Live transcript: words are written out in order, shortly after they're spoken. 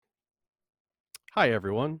Hi,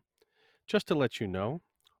 everyone. Just to let you know,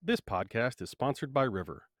 this podcast is sponsored by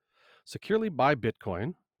River. Securely buy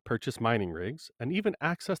Bitcoin, purchase mining rigs, and even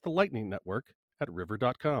access the Lightning Network at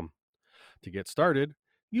river.com. To get started,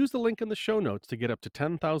 use the link in the show notes to get up to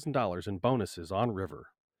 $10,000 in bonuses on River.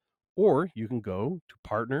 Or you can go to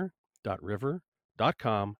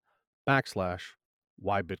partner.river.com backslash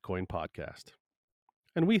why Bitcoin podcast.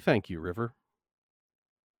 And we thank you, River.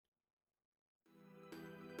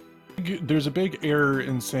 There's a big error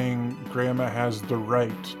in saying grandma has the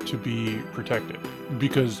right to be protected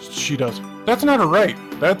because she doesn't. That's not a right.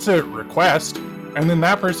 That's a request. And then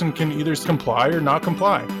that person can either comply or not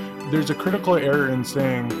comply. There's a critical error in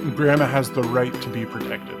saying grandma has the right to be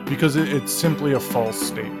protected because it's simply a false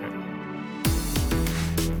statement.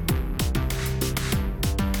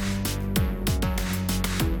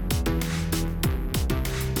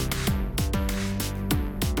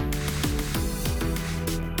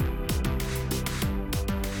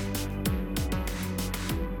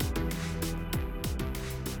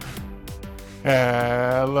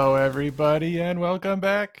 Hello, everybody, and welcome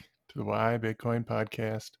back to the Why Bitcoin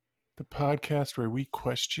podcast, the podcast where we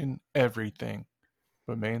question everything,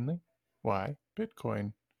 but mainly why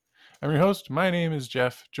Bitcoin. I'm your host. My name is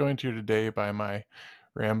Jeff, joined here today by my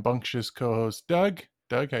rambunctious co-host Doug.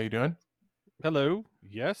 Doug, how you doing? Hello.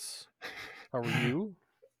 Yes. How are you?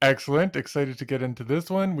 Excellent. Excited to get into this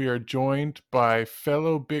one. We are joined by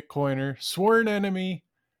fellow Bitcoiner, sworn enemy,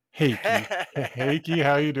 Haykeye. Haykeye,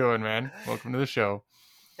 how you doing, man? Welcome to the show.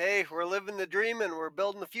 Hey, we're living the dream and we're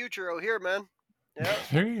building the future out here, man.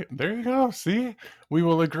 Yeah. There you go. See, we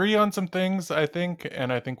will agree on some things, I think,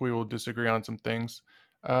 and I think we will disagree on some things.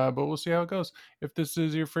 But we'll see how it goes. If this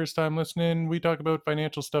is your first time listening, we talk about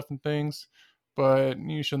financial stuff and things, but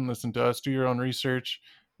you shouldn't listen to us. Do your own research.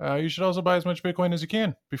 You should also buy as much Bitcoin as you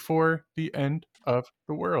can before the end of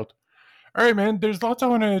the world. All right, man. There's lots I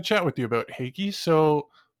want to chat with you about, Heikki. So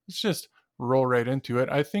let's just roll right into it.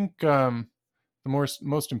 I think the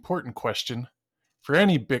most important question for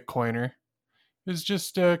any Bitcoiner is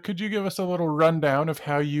just could you give us a little rundown of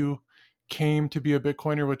how you came to be a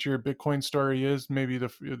Bitcoiner, what your Bitcoin story is, maybe the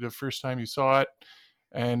first time you saw it,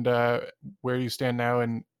 and where you stand now,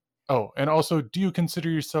 and and also, do you consider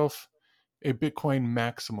yourself a Bitcoin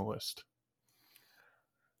maximalist?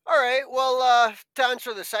 All right. Well, to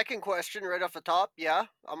answer the second question right off the top, yeah,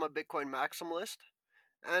 I'm a Bitcoin maximalist.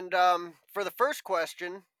 And for the first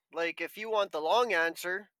question, like if you want the long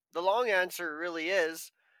answer really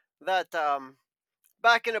is that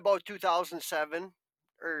back in about 2007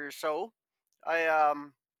 or so, I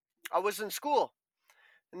um, I was in school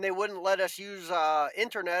and they wouldn't let us use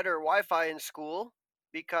internet or Wi-Fi in school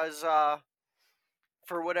because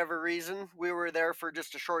for whatever reason, we were there for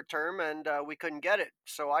just a short term and we couldn't get it.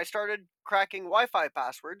 So I started cracking Wi Fi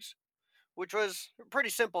passwords, which was a pretty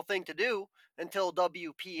simple thing to do until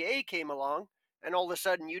WPA came along, and all of a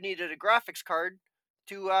sudden you needed a graphics card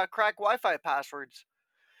to crack Wi Fi passwords.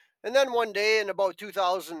 And then one day in about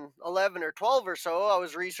 2011 or 12 or so, I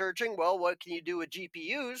was researching, well, what can you do with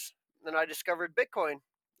GPUs? And I discovered Bitcoin.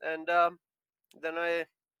 And then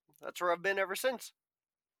that's where I've been ever since.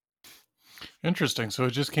 Interesting. So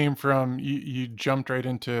it just came from you jumped right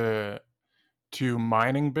into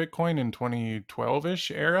mining Bitcoin in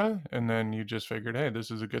 2012-ish era, and then you just figured, hey,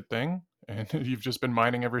 this is a good thing, and you've just been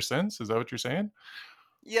mining ever since. Is that what you're saying?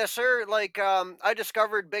 Yes, sir. Like, I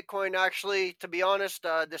discovered Bitcoin actually, to be honest,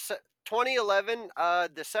 2011,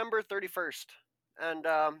 December 31st. And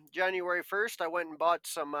January 1st, I went and bought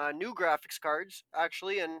some new graphics cards,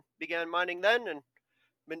 actually, and began mining then, and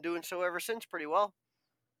been doing so ever since pretty well.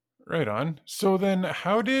 Right on. So then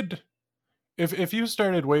how did if you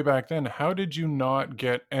started way back then, how did you not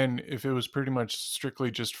get, and if it was pretty much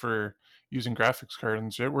strictly just for using graphics cards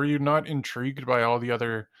and shit, were you not intrigued by all the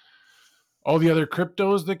other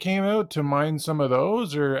cryptos that came out to mine some of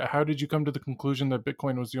those, or how did you come to the conclusion that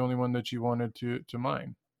Bitcoin was the only one that you wanted to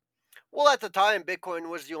mine? Well, at the time,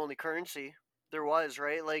 Bitcoin was the only currency there was,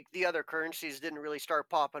 right? Like, the other currencies didn't really start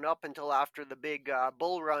popping up until after the big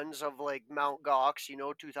bull runs of, like, Mount Gox,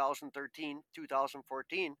 2013,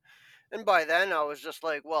 2014. And by then, I was just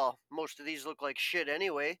like, well, most of these look like shit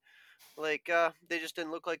anyway. Like, they just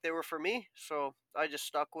didn't look like they were for me. So I just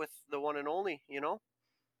stuck with the one and only.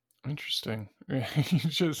 Interesting.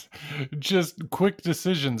 Just quick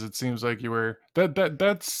decisions. It seems like you were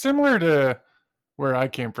that's similar to where I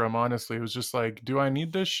came from. Honestly, it was just like, do I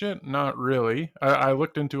need this shit? Not really. I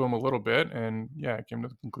looked into them a little bit, and yeah, I came to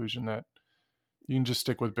the conclusion that you can just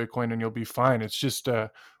stick with Bitcoin and you'll be fine. It's just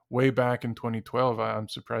way back in 2012. I'm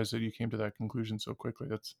surprised that you came to that conclusion so quickly.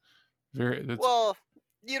 That's very that's Well,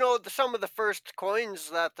 some of the first coins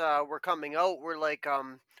that were coming out were like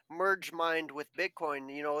merge mined with Bitcoin.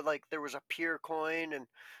 Like there was a Peer coin and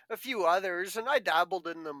a few others, and I dabbled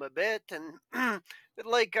in them a bit. And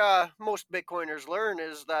like most Bitcoiners learn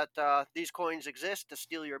is that these coins exist to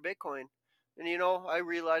steal your Bitcoin. And I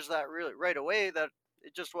realized that really right away that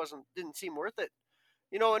it just didn't seem worth it.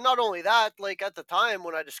 And not only that, like at the time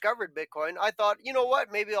when I discovered Bitcoin, I thought, you know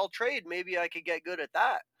what, maybe I'll trade, maybe I could get good at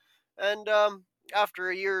that. And after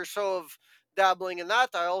a year or so of dabbling in that,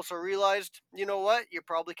 I also realized, you know what, you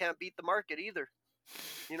probably can't beat the market either.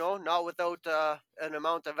 Not without an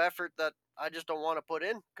amount of effort that I just don't want to put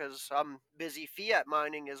in because I'm busy fiat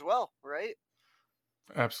mining as well, right?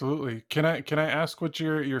 Absolutely. Can I ask what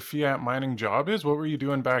your fiat mining job is? What were you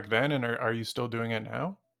doing back then, and are you still doing it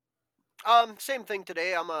now? Same thing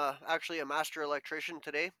today. I'm actually a master electrician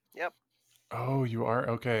today. Yep. Oh, you are?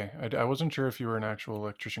 Okay. I wasn't sure if you were an actual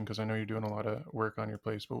electrician because I know you're doing a lot of work on your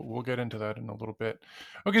place, but we'll get into that in a little bit.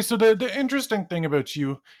 Okay, so the interesting thing about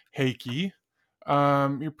you, Heiki,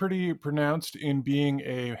 you're pretty pronounced in being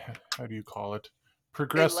a, how do you call it? A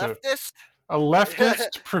Progressive. leftist. A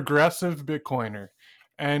leftist progressive Bitcoiner.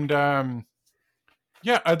 And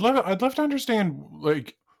yeah, I'd love to understand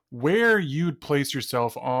like where you'd place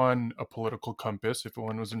yourself on a political compass if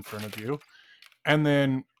one was in front of you, and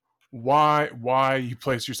then why you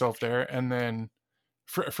place yourself there, and then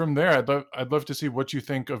from there I'd love to see what you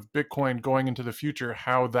think of Bitcoin going into the future,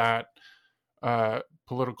 how that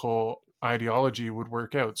political ideology would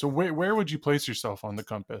work out. So where would you place yourself on the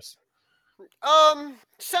compass?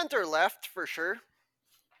 Center left for sure.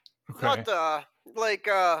 Okay. Not like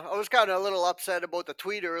I was kind of a little upset about the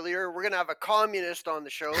tweet earlier. We're gonna have a communist on the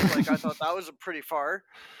show. Like I thought that was a pretty far.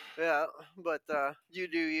 Yeah, but you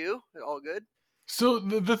do you. All good. So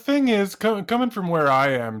the thing is, coming from where I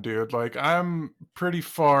am, dude, like I'm pretty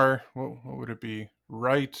far. What would it be?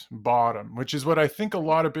 Right bottom, which is what I think a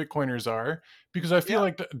lot of Bitcoiners are, because I feel Yeah.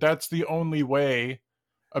 like that's the only way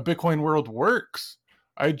a Bitcoin world works.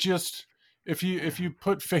 I just, if you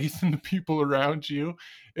put faith in the people around you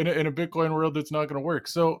in a Bitcoin world, that's not going to work.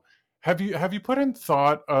 So have you put in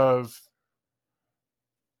thought of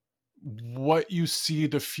what you see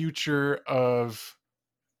the future of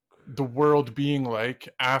the world being like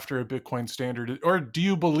after a Bitcoin standard? Or do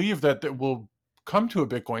you believe that that will come to a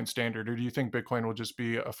Bitcoin standard, or do you think Bitcoin will just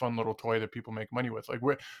be a fun little toy that people make money with? Like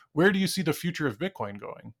where do you see the future of Bitcoin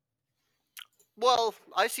going? Well,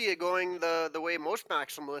 I see it going the way most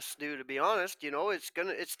maximalists do. To be honest,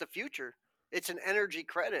 it's the future. It's an energy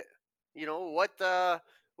credit.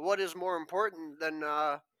 What is more important than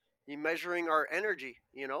you measuring our energy?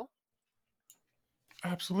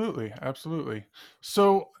 Absolutely, absolutely.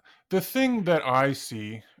 So the thing that I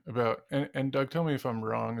see about, and Doug, tell me if I'm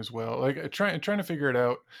wrong as well. Like trying to figure it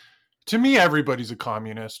out. To me, everybody's a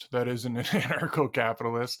communist. That is an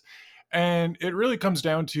anarcho-capitalist, and it really comes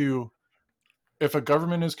down to, if a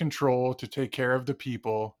government is controlled to take care of the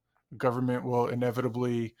people, government will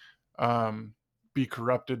inevitably um, be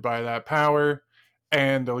corrupted by that power,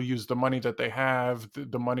 and they'll use the money that they have,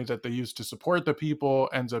 the money that they use to support the people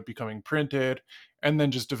ends up becoming printed, and then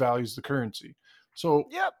just devalues the currency. So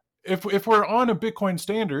Yep. if we're on a Bitcoin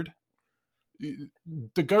standard,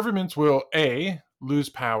 the governments will lose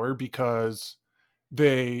power because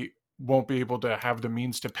they won't be able to have the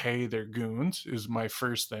means to pay their goons, is my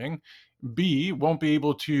first thing. B, won't be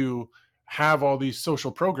able to have all these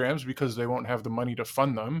social programs because they won't have the money to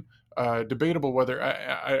fund them. Debatable whether,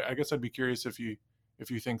 I guess I'd be curious if you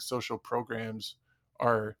think social programs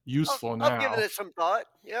are useful I've given now. it some thought.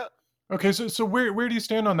 Yeah. Okay, so where do you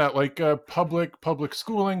stand on that? Like public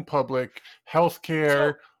schooling, public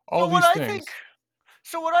healthcare, So all so what these I think things.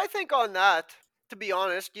 So what I think on that, to be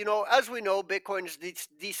honest, as we know, Bitcoin is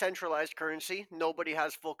decentralized currency. Nobody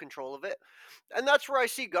has full control of it, and that's where I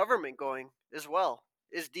see government going as well.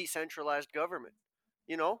 Is decentralized government.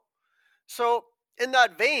 You know, so in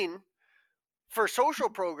that vein, for social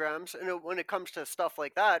programs, and when it comes to stuff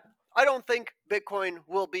like that, I don't think Bitcoin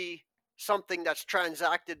will be something that's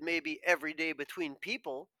transacted maybe every day between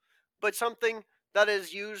people, but something that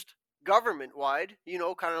is used government wide,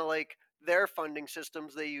 kind of like their funding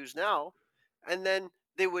systems they use now. And then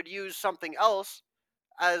they would use something else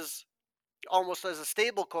as almost as a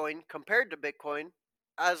stable coin compared to Bitcoin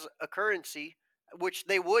as a currency, which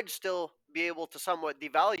they would still be able to somewhat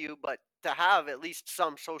devalue, but to have at least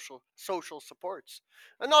some social supports.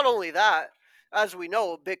 And not only that, as we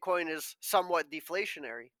know, Bitcoin is somewhat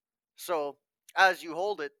deflationary. So as you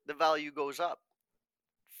hold it, the value goes up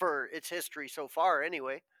for its history so far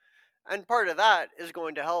anyway. And part of that is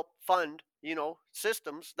going to help fund,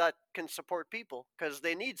 systems that can support people because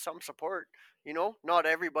they need some support. Not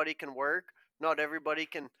everybody can work. Not everybody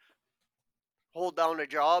can hold down a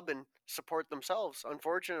job and support themselves.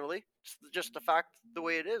 Unfortunately, it's just the fact the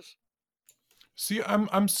way it is. See,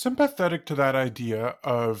 I'm sympathetic to that idea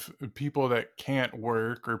of people that can't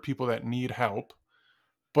work or people that need help,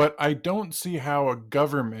 but I don't see how a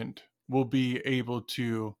government will be able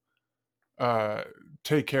to uh,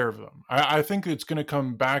 take care of them. I think it's going to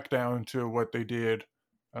come back down to what they did.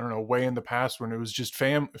 I don't know, way in the past when it was just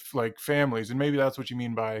like families, and maybe that's what you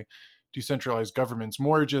mean by decentralized governments.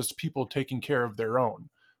 More just people taking care of their own,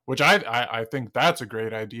 which I think that's a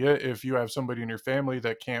great idea. If you have somebody in your family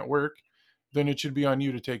that can't work, then it should be on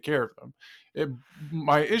you to take care of them.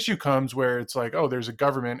 My issue comes where it's like, oh, there's a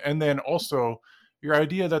government, and then also your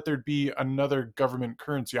idea that there'd be another government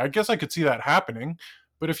currency. I guess I could see that happening,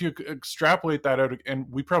 but if you extrapolate that out, and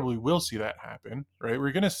we probably will see that happen, right?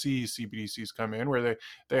 We're going to see CBDCs come in where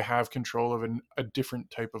they have control of a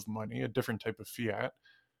different type of money, a different type of fiat,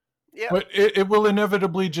 Yeah. but it will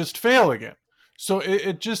inevitably just fail again. So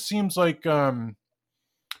it just seems like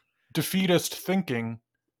defeatist thinking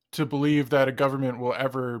to believe that a government will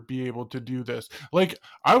ever be able to do this. Like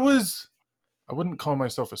I wouldn't call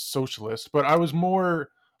myself a socialist, but I was more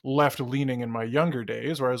left leaning in my younger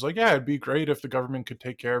days where I was like, yeah, it'd be great if the government could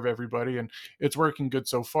take care of everybody, and it's working good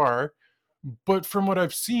so far. But from what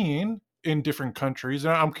I've seen in different countries,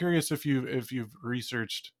 and I'm curious if you've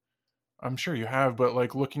researched, I'm sure you have, but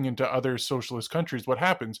like looking into other socialist countries, what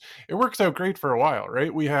happens? It works out great for a while,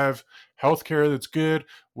 right? We have healthcare that's good,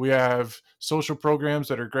 we have social programs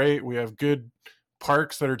that are great, we have good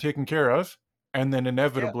parks that are taken care of, and then Yeah.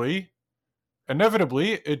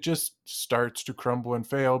 inevitably it just starts to crumble and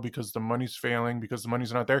fail because the money's failing, because the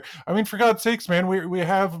money's not there. I mean, for God's sakes, man, we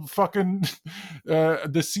have fucking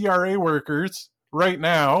the CRA workers right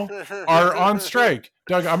now are on strike.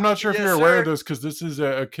 Doug, I'm not sure if Yes, you're aware of sir. this because this is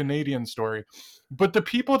a Canadian story, but the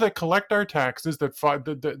people that collect our taxes,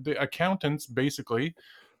 the accountants, basically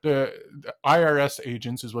the IRS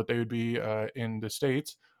agents is what they would be in the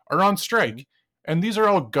States, are on Mhm. strike. And these are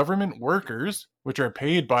all government workers, which are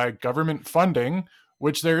paid by government funding,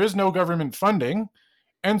 which there is no government funding.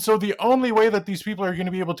 And so the only way that these people are going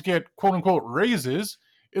to be able to get quote unquote raises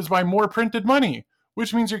is by more printed money,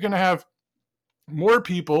 which means you're going to have more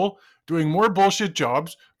people doing more bullshit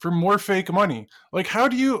jobs for more fake money. Like, how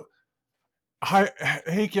do you. Hi,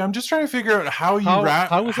 Heike, I'm just trying to figure out how you How is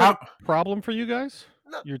that a how. problem for you guys?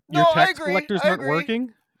 No, Your no, I tax agree. collectors I aren't agree.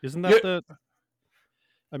 working? Isn't Yeah, that the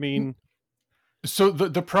I mean, so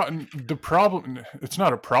the problem, it's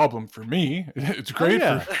not a problem for me. It's oh great for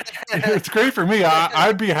yeah. it's great for me.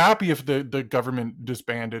 I'd be happy if the government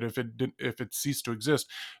disbanded, if it ceased to exist.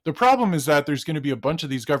 The problem is that there's going to be a bunch of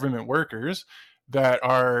these government workers that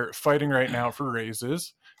are fighting right now for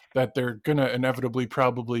raises that they're going to inevitably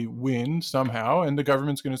probably win somehow, and the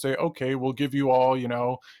government's going to say, okay, we'll give you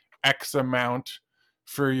all, x amount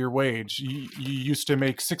for your wage. You used to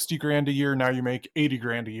make 60 grand a year, now you make 80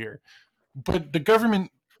 grand a year. But the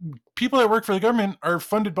government, people that work for the government are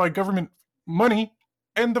funded by government money,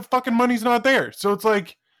 and the fucking money's not there. So it's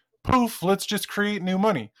like, poof, let's just create new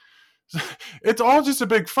money. It's all just a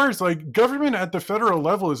big farce. Like, government at the federal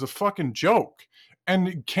level is a fucking joke.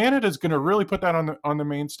 And Canada's going to really put that on the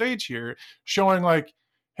main stage here, showing like,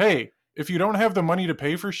 hey, if you don't have the money to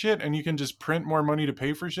pay for shit and you can just print more money to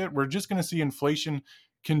pay for shit, we're just going to see inflation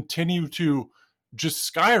continue to just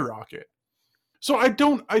skyrocket. So I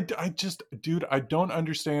just, dude, I don't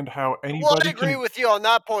understand how Well, I anybody agree can. with you on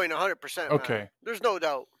that point 100%, man. Okay, There's no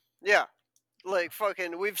doubt. Yeah. Like,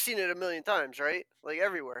 fucking, we've seen it a million times, right? Like,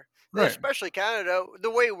 everywhere. right. Especially Canada.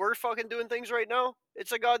 The way we're fucking doing things right now,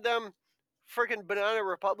 it's a goddamn freaking banana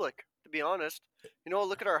republic, to be honest.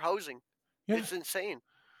 Look at our housing. Yeah. It's insane.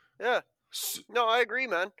 Yeah. S- No, I agree,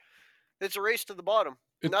 man. It's a race to the bottom.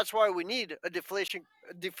 And It, that's why we need a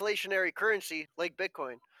deflationary currency like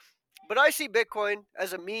Bitcoin. But I see Bitcoin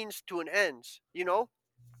as a means to an ends.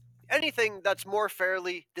 Anything that's more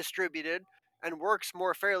fairly distributed and works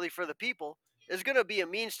more fairly for the people is going to be a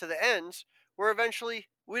means to the ends where eventually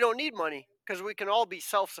we don't need money because we can all be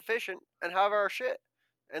self-sufficient and have our shit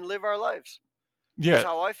and live our lives. Is yeah.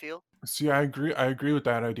 how I feel. See, I agree with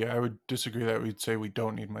that idea. I would disagree that we'd say we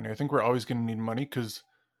don't need money. I think we're always going to need money because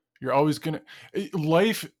you're always going to.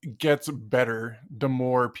 Life gets better the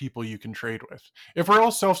more people you can trade with. If we're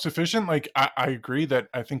all self sufficient, like I agree that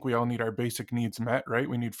I think we all need our basic needs met, right?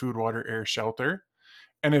 We need food, water, air, shelter.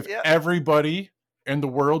 And if Yeah. everybody in the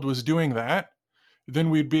world was doing that,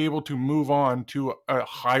 then we'd be able to move on to a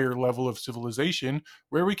higher level of civilization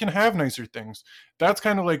where we can have nicer things. That's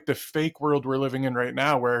kind of like the fake world we're living in right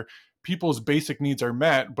now, where people's basic needs are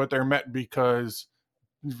met, but they're met because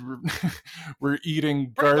we're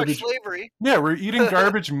eating Pretty much garbage. slavery. Yeah, we're eating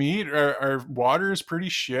garbage meat. Our water is pretty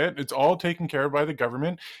shit. It's all taken care of by the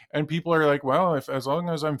government. And people are like, well, if as long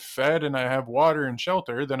as I'm fed and I have water and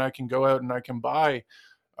shelter, then I can go out and I can buy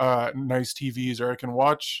nice TVs, or I can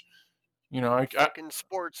watch, I Fucking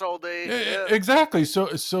sports all day. Yeah. exactly. So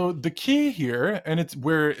the key here, and it's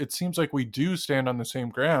where it seems like we do stand on the same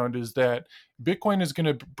ground, is that Bitcoin is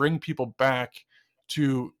going to bring people back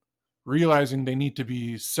to realizing they need to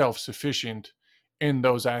be self-sufficient in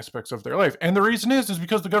those aspects of their life. And the reason is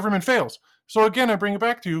because the government fails. So again, I bring it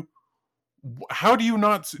back to, how do you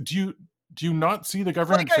not do you not see the Like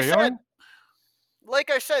government I said,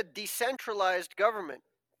 failing? decentralized government.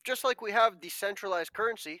 Just like we have decentralized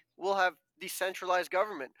currency, we'll have decentralized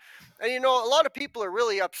government. And a lot of people are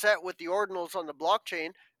really upset with the ordinals on the blockchain,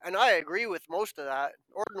 and I agree with most of that.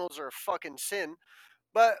 Ordinals are a fucking sin.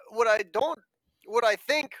 But what I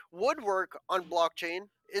think would work on blockchain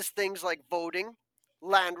is things like voting,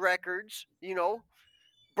 land records,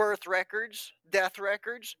 birth records, death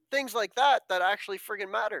records, things like that actually friggin'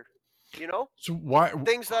 matter. You know, So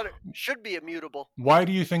things that should be immutable. why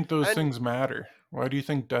do you think those And things matter? Why do you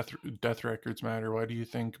think death records matter? Why do you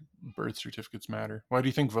think birth certificates matter? Why do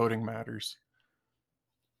you think voting matters?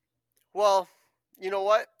 well, you know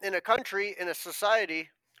what? In a country, in a society,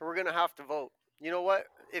 we're gonna have to vote. You know what?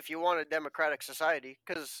 If you want a democratic society,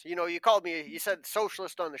 because you called me, you said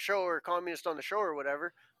socialist on the show or communist on the show or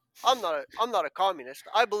whatever. I'm not a communist.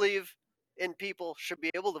 I believe in people should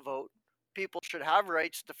be able to vote. People should have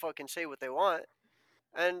rights to fucking say what they want,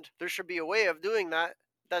 and there should be a way of doing that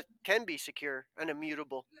that can be secure and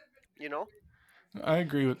immutable. You know? I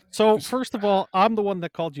agree with. So, first of all, I'm the one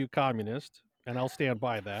that called you communist, and I'll stand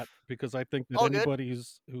by that because I think that All good. anybody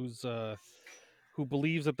who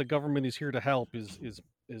believes that the government is here to help is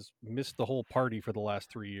missed the whole party for the last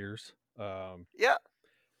 3 years. Yeah.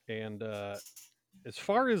 And as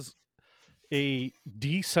far as a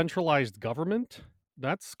decentralized government,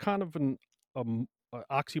 that's kind of a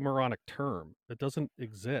oxymoronic term. It doesn't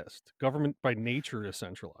exist. Government by nature is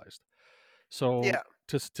centralized. So Yeah.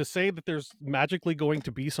 to say that there's magically going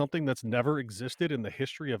to be something that's never existed in the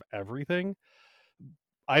history of everything,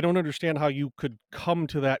 I don't understand how you could come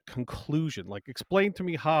to that conclusion. Like, explain to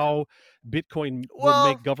me how Bitcoin will Well,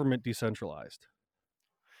 make government decentralized.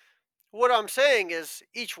 what I'm saying is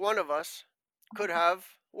each one of us could have,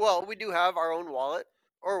 well, we do have our own wallet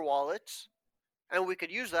or wallets, and we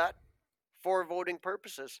could use that for voting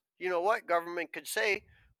purposes. You know what? Government could say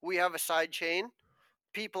we have a side chain,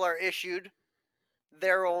 people are issued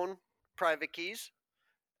their own private keys,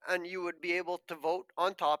 and you would be able to vote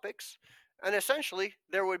on topics, and essentially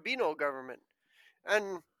there would be no government.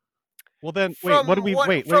 And Well, then, wait. What do we from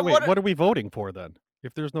wait? what What are we voting for then?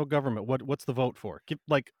 If there's no government, what's the vote for? Give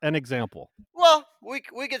like an example. well, we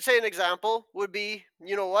could say an example would be,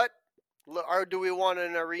 you know what? Or do we want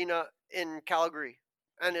an arena in Calgary?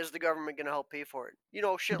 And is the government going to help pay for it?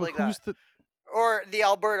 Yeah, Shit but like that. Or the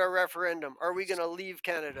Alberta referendum. Are we going to leave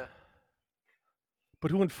Canada? but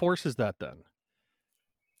who enforces that then?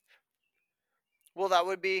 Well, that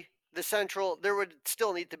would be the central. There would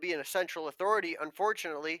still need to be a central authority,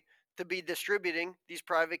 unfortunately, to be distributing these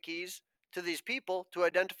private keys to these people to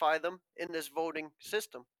identify them in this voting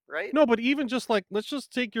system, right? No, but even just like, let's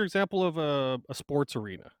just take your example of a sports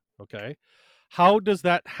arena. Okay, how does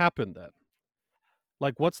that happen then?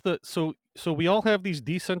 Like, what's the so we all have these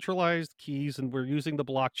decentralized keys, and we're using the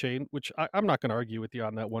blockchain, which I'm not going to argue with you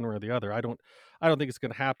on that one way or the other. I don't think it's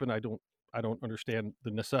going to happen. I don't understand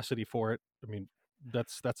the necessity for it. I mean,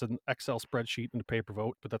 that's an Excel spreadsheet and a paper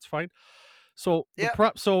vote, but that's fine. So the Yeah,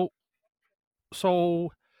 prop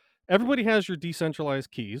so everybody has your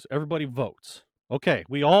decentralized keys. Everybody votes. Okay,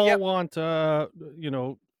 we all yep, want you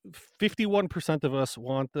know 51% of us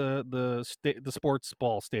want the sports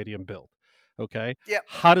ball stadium built. Okay, yep.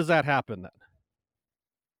 how does that happen then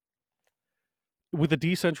with a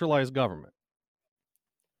decentralized government?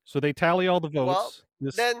 So they tally all the Well, votes.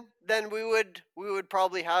 This then we would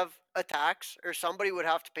probably have a tax, or somebody would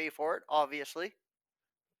have to pay for it, obviously,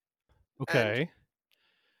 and Okay.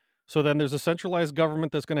 So then there's a centralized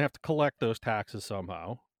government that's going to have to collect those taxes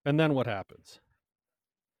somehow. And then what happens?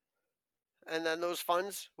 and then those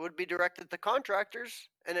funds would be directed to contractors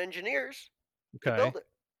and engineers to Okay. build it.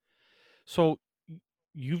 So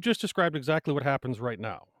you've just described exactly what happens right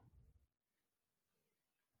now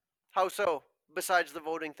How so? Besides the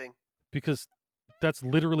voting thing. because that's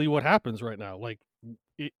literally what happens right now. Like,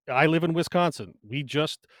 I live in Wisconsin.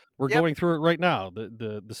 We're Yep, going through it right now.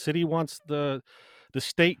 The city wants the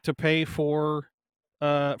state to pay for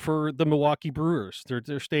the Milwaukee Brewers,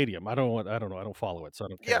 their stadium. I don't know. I don't follow it, so I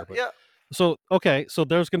don't yeah, care. But yeah. So, okay, so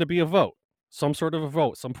there's going to be a vote, some sort of a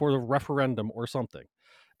vote, some sort of referendum or something.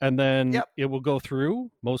 And then Yep. it will go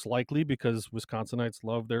through, most likely because Wisconsinites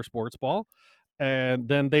love their sports ball. And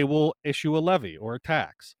then they will issue a levy or a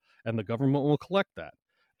tax, and the government will collect that.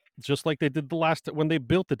 Just like they did the last when they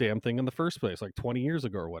built the damn thing in the first place, like 20 years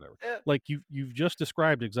ago or whatever. Yeah. Like you've just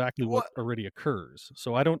described exactly what What already occurs.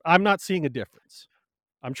 So I'm not seeing a difference.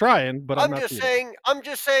 I'm trying, but I'm not seeing it. I'm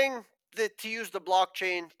just saying that to use the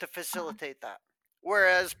blockchain to facilitate that.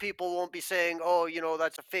 Whereas people won't be saying, "Oh,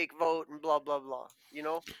 that's a fake vote" and blah blah blah.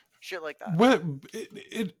 Shit like that. Well,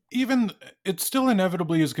 it still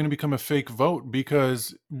inevitably is going to become a fake vote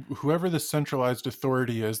because whoever the centralized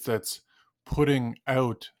authority is that's putting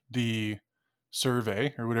out the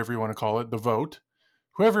survey or whatever you want to call it, the vote,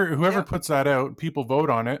 whoever Yeah. puts that out, people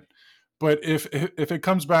vote on it. But if it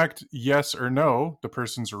comes back to yes or no, the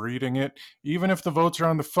person's reading it. Even if the votes are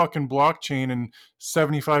on the fucking blockchain and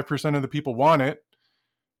 75% of the people want it,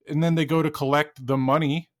 and then they go to collect the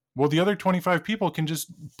money, well, the other 25 people can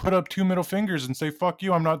just put up two middle fingers and say, fuck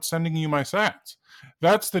you, I'm not sending you my sats.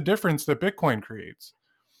 That's the difference that Bitcoin creates.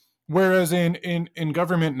 Whereas in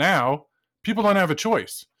government now, people don't have a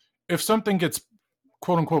choice. If something gets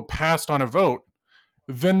quote unquote passed on a vote,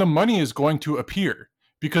 then the money is going to appear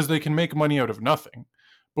because they can make money out of nothing.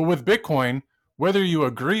 But with Bitcoin, whether you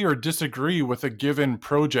agree or disagree with a given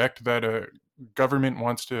project that a government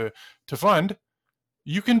wants to fund,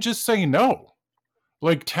 you can just say no.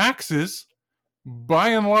 Like taxes, by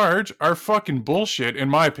and large, are fucking bullshit, in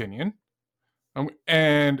my opinion.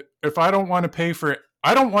 And if I don't want to pay for it,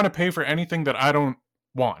 I don't want to pay for anything that I don't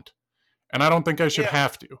want. And I don't think I should Yeah.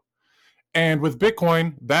 have to. And with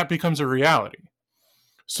Bitcoin, that becomes a reality.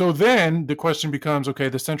 So then the question becomes okay,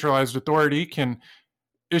 the centralized authority can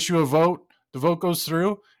issue a vote, the vote goes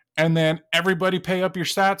through, and then everybody pay up your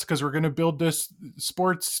sats because we're going to build this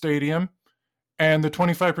sports stadium. And the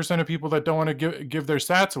 25% of people that don't want to give their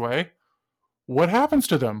sats away, what happens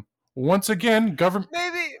to them? Once again, government.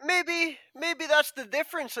 Maybe that's the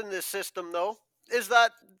difference in this system, though. Is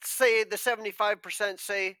that say the 75%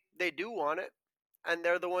 say they do want it, and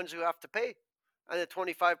they're the ones who have to pay, and the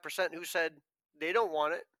 25% who said they don't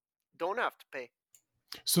want it don't have to pay.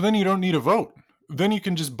 So then you don't need a vote. Then you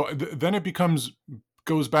can just then it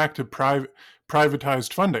goes back to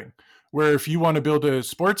privatized funding, where if you want to build a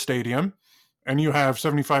sports stadium and you have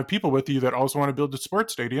 75 people with you that also want to build a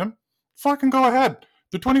sports stadium, fucking go ahead.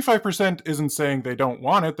 The 25% isn't saying they don't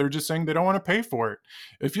want it, they're just saying they don't want to pay for it.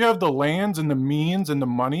 If you have the lands and the means and the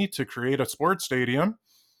money to create a sports stadium,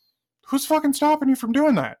 who's fucking stopping you from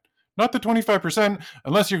doing that? Not the 25%,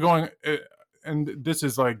 unless you're going and this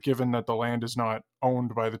is like given that the land is not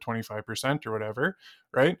owned by the 25% or whatever,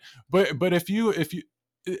 right? But if you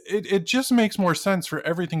it just makes more sense for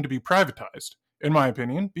everything to be privatized, in my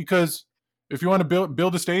opinion, because if you want to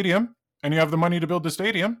build a stadium and you have the money to build the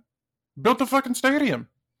stadium, build the fucking stadium.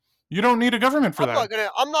 You don't need a government for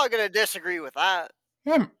that. I'm not gonna disagree with that.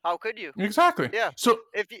 Yeah, How could you? exactly. Yeah. So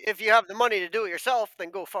If you have the money to do it yourself, then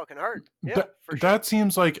go fucking hard. Yeah, for sure. that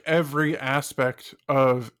seems like every aspect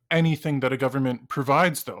of anything that a government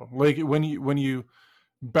provides, though. Like when you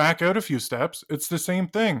back out a few steps, it's the same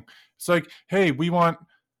thing. It's like, hey, we want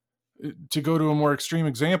to go to a more extreme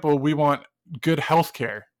example, we want good health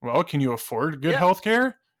care. Well, can you afford good health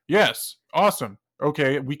care? Yes. Awesome.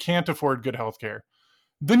 Okay, we can't afford good health care.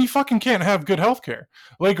 Then you fucking can't have good health care.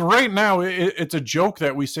 Like right now, it's a joke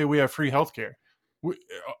that we say we have free health care.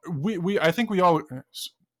 I think we all,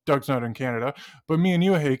 Doug's not in Canada, but me and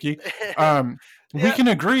you, Heikki, we can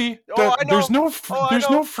agree that there's no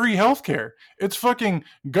free healthcare. It's fucking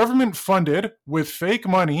government funded with fake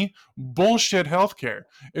money, bullshit healthcare.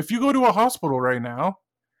 If you go to a hospital right now,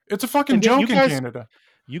 it's a fucking joke in Canada.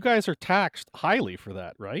 You guys are taxed highly for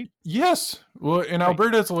that, right? Yes. Well, in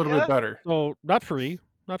Alberta, it's a little bit better. So not free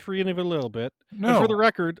even a little bit. No. And for the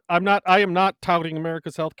record, I am not touting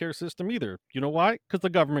America's healthcare system either. You know why? Because the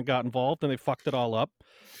government got involved and they fucked it all up.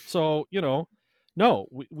 So no,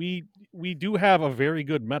 we do have a very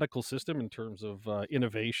good medical system in terms of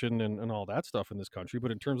innovation and all that stuff in this country.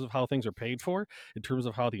 But in terms of how things are paid for, in terms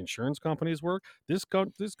of how the insurance companies work, this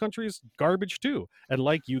country is garbage too. And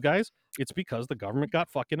like you guys, it's because the government got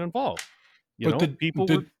fucking involved.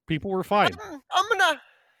 People were fine.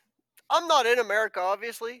 I'm not in America,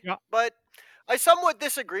 obviously, but I somewhat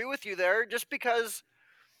disagree with you there, just because,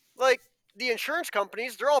 like, the insurance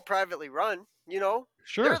companies, they're all privately run.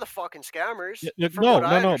 Sure, they're the fucking scammers.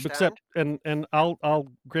 No, except and I'll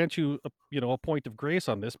grant you a point of grace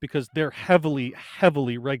on this because they're heavily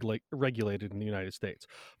regulated in the United States.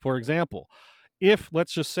 For example, if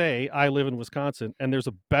let's just say I live in Wisconsin and there's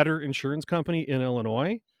a better insurance company in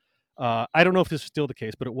Illinois, I don't know if this is still the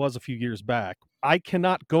case, but it was a few years back. I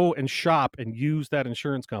cannot go and shop and use that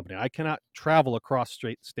insurance company. I cannot travel across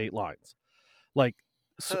straight state lines. Like,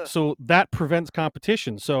 Huh. so that prevents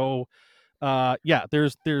competition. So yeah,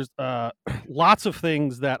 there's lots of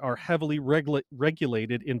things that are heavily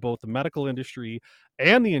regulated in both the medical industry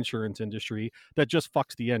and the insurance industry that just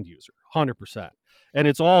fucks the end user 100%. And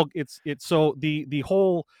it's so the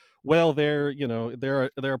whole, well, they're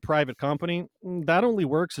a private company, that only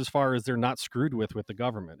works as far as they're not screwed with the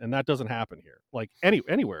government, and that doesn't happen here, like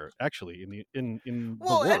anywhere actually in the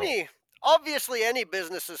Well, world. obviously any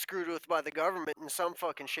business is screwed with by the government in some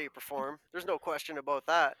fucking shape or form. There's no question about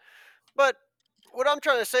that. But what I'm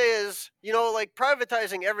trying to say is, like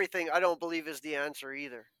privatizing everything, I don't believe is the answer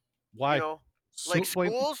either. You Why? know, like So Explain.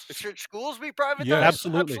 schools, should schools be privatized? yes.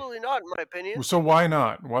 Absolutely. Absolutely not, in my opinion. So why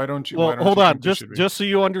not? Why don't you? Well, Why don't hold you on. think they Just should be? just so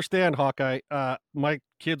you understand, Hawkeye, my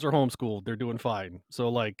kids are homeschooled. They're doing fine. So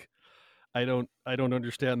like I don't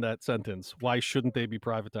understand that sentence. Why shouldn't they be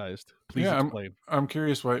privatized? Please Yeah, explain. I'm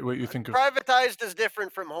curious what you think of. Privatized is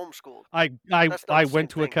different from homeschooled. I I That's not I the same went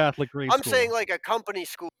to a thing. Catholic grade I'm saying school. like a company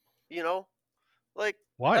school, you know? Like that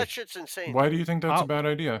Why? shit's insane. Why do you think that's a How? bad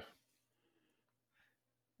idea?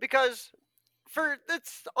 Because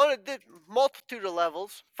it's on a multitude of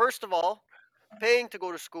levels. First of all, paying to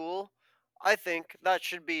go to school, I think that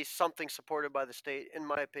should be something supported by the state, in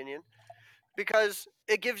my opinion, because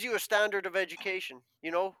it gives you a standard of education.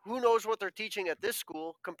 Who knows what they're teaching at this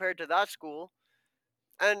school compared to that school?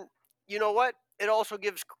 And you know what? It also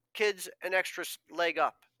gives kids an extra leg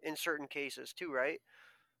up in certain cases, too, right?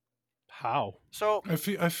 How? So, I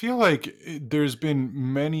feel like there's been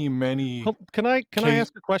many Can I case.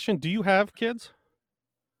 ask a question? Do you have kids?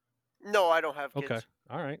 no, I don't have Okay. kids.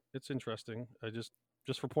 All right. It's interesting. I just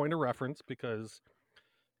for point of reference, because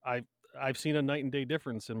I I've seen a night and day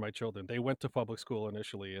difference in my children. They went to public school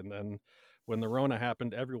initially, and then when the Rona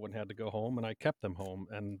happened, everyone had to go home, and I kept them home,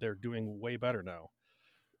 and they're doing way better now.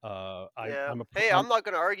 Yeah. I'm a Hey, I'm not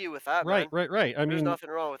going to argue with that, right, man. right, right. I There's mean, nothing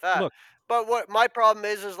wrong with that. look, But what my problem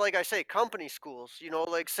is like I say, company schools.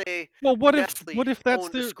 Like say well, Nestle what if that's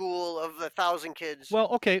owned a the school of 1,000 kids. well,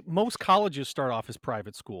 okay, most colleges start off as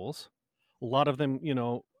private schools. A lot of them,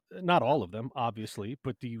 not all of them, obviously,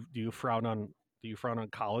 but do you frown on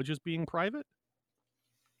colleges being private?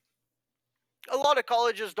 A lot of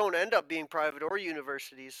colleges don't end up being private or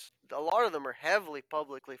universities. A lot of them are heavily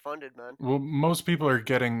publicly funded, man. Well, most people are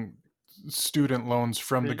getting student loans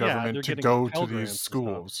from the Yeah, government they're to getting go to Pell these Grants and stuff.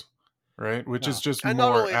 schools, right? Which Yeah. is just And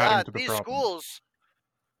not more only adding that, to the these problem. schools,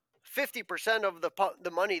 50% of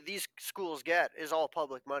the money these schools get is all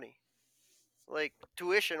public money. Like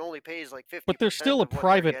tuition only pays like But they're 50% still a of what they're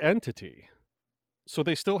private getting. entity. So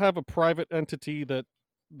they still have a private entity that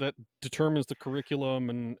determines the curriculum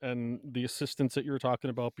and the assistants that you were talking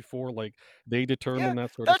about before, like they Yeah, determine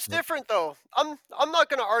that sort of that's stuff. different though. I'm not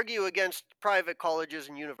going to argue against private colleges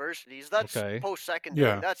and universities. That's Okay. post-secondary.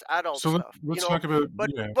 Yeah. That's adult So stuff, let's talk about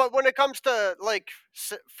But yeah. but when it comes to like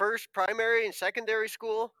first primary and secondary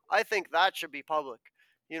school, I think that should be public.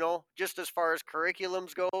 Just as far as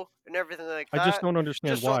curriculums go and everything like I just that, don't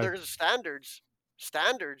understand just so why. there's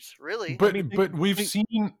standards, really. I mean, But we've they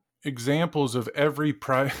seen examples of every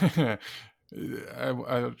I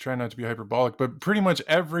try not to be hyperbolic, but pretty much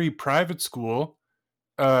every private school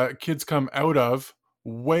kids come out of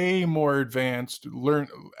way more advanced,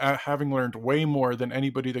 having learned way more than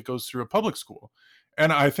anybody that goes through a public school.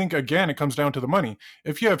 And I think again, it comes down to the money.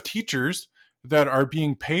 If you have teachers that are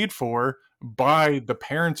being paid for by the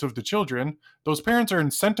parents of the children, those parents are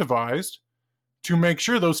incentivized to make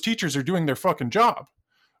sure those teachers are doing their fucking job.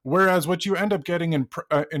 Whereas what you end up getting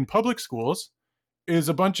in public schools is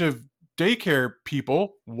a bunch of daycare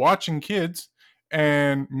people watching kids,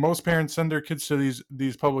 and most parents send their kids to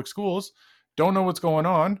these public schools, don't know what's going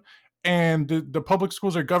on, and the public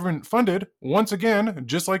schools are government funded. Once again,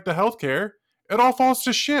 just like the healthcare, it all falls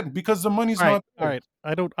to shit because the money's All right, not all there. right.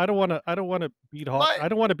 I don't want to beat Hawk. My I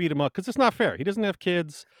don't want to beat him up because it's not fair. He doesn't have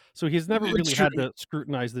kids, so he's never It's really true. had to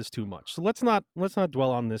scrutinize this too much. So let's not dwell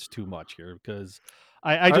on this too much here, because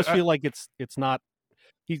I just I feel like it's not.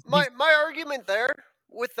 He's my argument there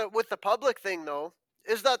with the public thing though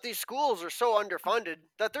is that these schools are so underfunded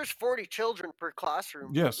that there's 40 children per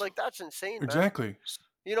classroom. yes, Like that's insane, man. exactly.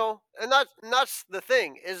 And that's the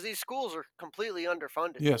thing is these schools are completely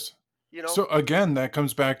underfunded. Yes. You know, So again, that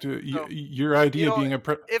comes back to so your you idea know being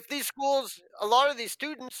if these schools, a lot of these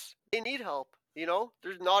students, they need help.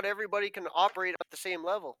 There's not everybody can operate at the same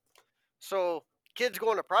level. So kids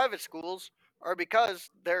going to private schools are because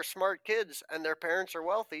they're smart kids and their parents are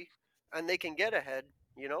wealthy and they can get ahead.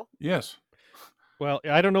 yes. Well,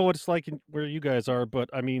 I don't know what it's like where you guys are, but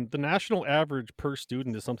I mean, the national average per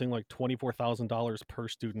student is something like $24,000 per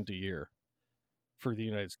student a year for the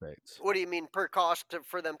United States. What do you mean per cost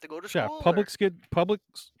for them to go to Yeah, school, or?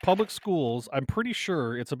 public schools. I'm pretty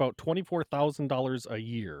sure it's about $24,000 a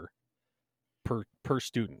year per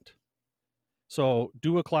student. So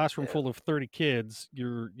do a classroom Yeah. full of 30 kids.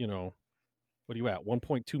 What are you at?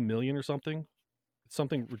 1.2 million or something? It's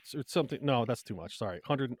something. No, that's too much. Sorry,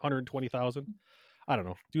 120,000. I don't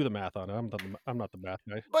know. Do the math on it. I'm not the math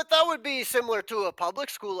guy. But that would be similar to a public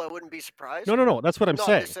school. I wouldn't be surprised. No. That's what I'm Not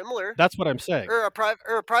saying. dissimilar. That's what I'm saying. Or a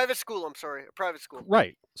private school. I'm sorry, a private school.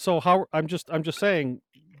 Right. So how I'm just saying,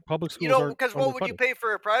 public schools aren't Because what would you underfunded. pay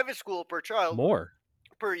for a private school per child More.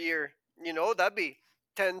 per year? That'd be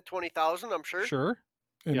 10, 20,000. I'm sure. Sure.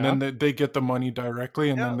 And Yeah. then they get the money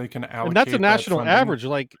directly, and Yeah. then they can allocate And that's a that national funding. average.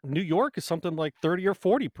 Like New York is something like 30 or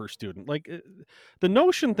 40 per student. Like the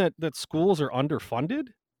notion that schools are underfunded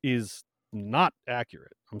is not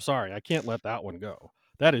accurate. I'm sorry, I can't let that one go.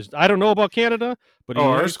 That is, I don't know about Canada, but in Oh, the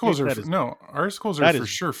our United schools States, are our schools are that for is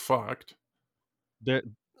sure fucked. that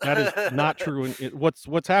is not true. And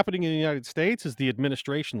what's happening in the United States is the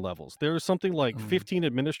administration levels. There's something like 15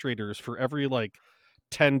 administrators for every like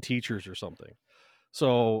 10 teachers or something.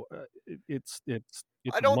 So it's I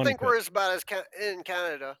a don't money think pit. we're as bad as in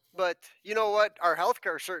Canada, but you know what? Our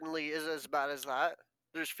healthcare certainly is as bad as that.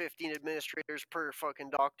 There's 15 administrators per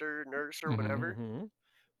fucking doctor, nurse, or whatever. Mm-hmm.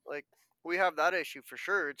 Like, we have that issue for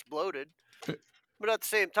sure. It's bloated. Uh, But at the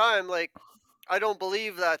same time, like, I don't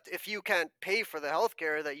believe that if you can't pay for the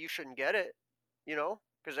healthcare that you shouldn't get it,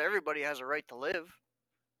 because everybody has a right to live.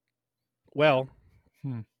 Well,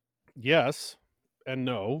 Hmm. yes and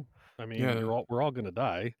no. I mean, Yeah. we're all going to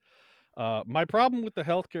die. My problem with the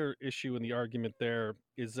healthcare issue and the argument there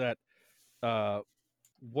is that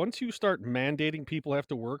once you start mandating people have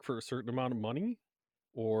to work for a certain amount of money,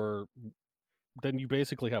 or then you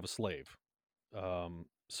basically have a slave.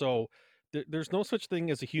 So there's no such thing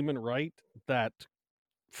as a human right that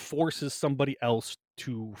forces somebody else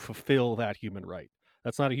to fulfill that human right.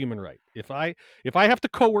 That's not a human right. If I have to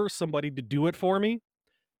coerce somebody to do it for me,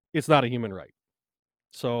 it's not a human right.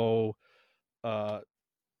 So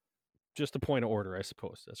just a point of order, I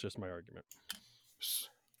suppose. That's just my argument.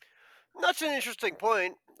 That's an interesting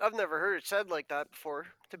point. I've never heard it said like that before,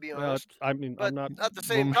 to be honest. I mean, But I'm not. at the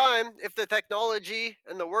same time, if the technology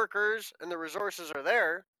and the workers and the resources are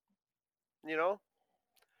there, I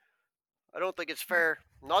don't think it's fair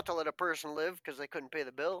not to let a person live because they couldn't pay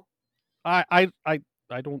the bill. I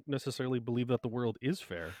don't necessarily believe that the world is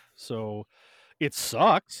fair. So it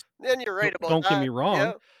sucks. And you're right about Don't get that. me wrong.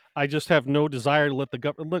 Yeah. I just have no desire to let the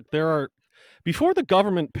government look. Before the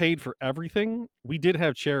government paid for everything, we did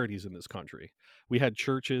have charities in this country. We had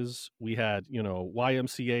churches, we had,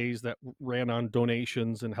 YMCAs that ran on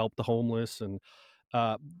donations and helped the homeless, and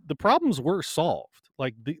the problems were solved.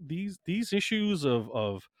 Like these issues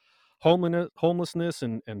of homelessness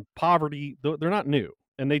and poverty, they're not new,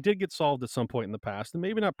 and they did get solved at some point in the past, and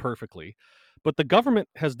maybe not perfectly, but the government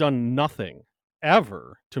has done nothing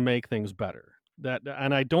ever to make things better.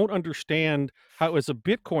 And I don't understand how, as a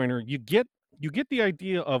Bitcoiner, you get the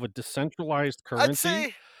idea of a decentralized I'd currency,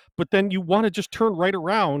 say but then you want to just turn right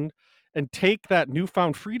around and take that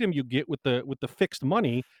newfound freedom you get with the fixed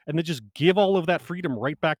money and then just give all of that freedom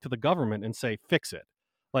right back to the government and say, fix it.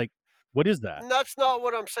 Like, what is that? that's not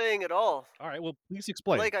what I'm saying at all. All right, well, please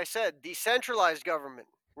explain. Like I said, decentralized government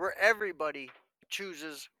where everybody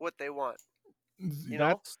chooses what they want.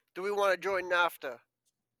 Do we want to join NAFTA?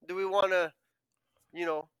 Do we want to,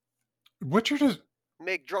 what you're just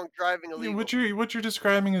make drunk driving illegal? what you're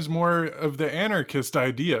describing is more of the anarchist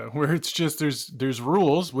idea, where it's just there's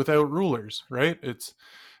rules without rulers, right?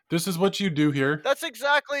 This is what you do here. That's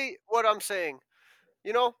exactly what I'm saying.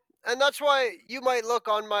 And that's why you might look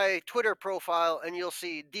on my Twitter profile and you'll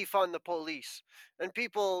see defund the police. And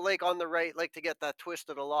people like on the right like to get that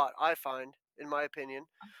twisted a lot, I find, in my opinion.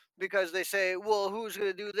 Because they say, well, who's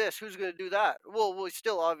going to do this? Who's going to do that? Well, we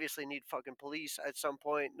still obviously need fucking police at some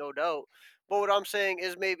point, no doubt. But what I'm saying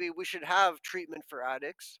is maybe we should have treatment for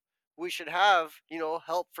addicts. We should have,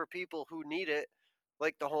 help for people who need it,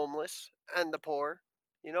 like the homeless and the poor.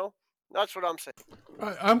 That's what I'm saying.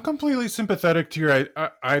 I'm completely sympathetic to your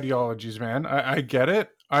ideologies, man. I get it.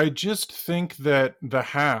 I just think that the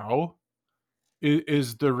how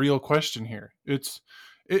is the real question here.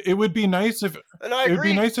 It would be nice if And I it would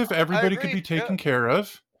be agree. nice if everybody could agree, be taken yeah. care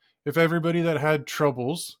of, if everybody that had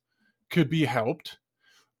troubles could be helped.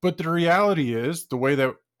 But the reality is the way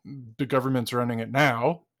that the government's running it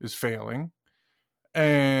now is failing.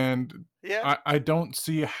 And Yeah. I don't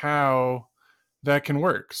see how that can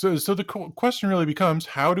work. So the question really becomes,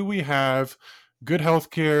 how do we have good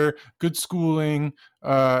healthcare, good schooling,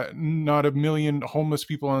 not a million homeless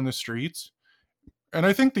people on the streets? And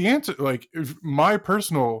I think the answer, like, my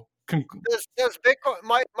personal Does Bitcoin?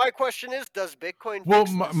 My question is, does Bitcoin well,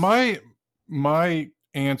 fix my, this? my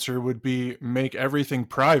answer would be make everything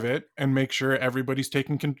private and make sure everybody's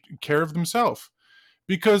taking care of themselves.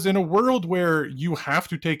 Because in a world where you have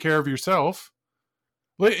to take care of yourself,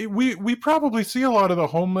 like, we probably see a lot of the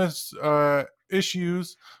homeless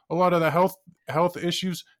issues, a lot of the health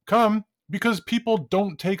issues come because people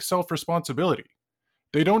don't take self responsibility.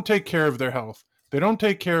 They don't take care of their health. They don't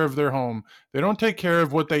take care of their home. They don't take care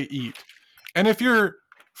of what they eat. And if you're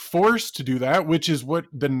forced to do that, which is what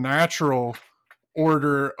the natural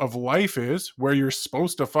order of life is, where you're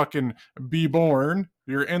supposed to fucking be born,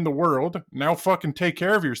 you're in the world, now fucking take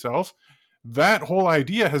care of yourself. That whole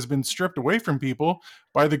idea has been stripped away from people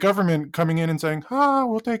by the government coming in and saying,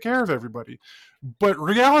 we'll take care of everybody. But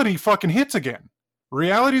reality fucking hits again.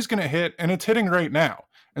 Reality's gonna hit, and it's hitting right now.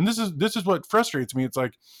 And this is what frustrates me. It's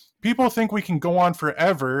like people think we can go on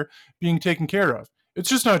forever being taken care of. It's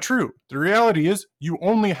just not true. The reality is you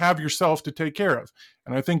only have yourself to take care of.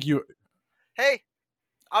 And I think you Hey,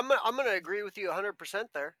 I'm gonna agree with you 100%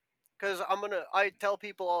 there, because I tell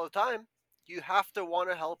people all the time, you have to want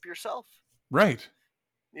to help yourself. right,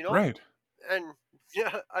 You know, right. and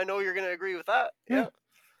yeah, I know you're gonna agree with that. Yeah. Yeah.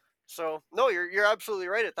 So no, you're absolutely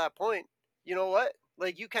right at that point. You know what?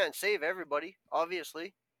 Like, you can't save everybody.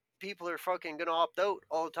 Obviously, people are fucking gonna opt out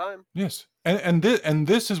all the time. Yes. And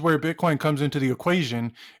this is where Bitcoin comes into the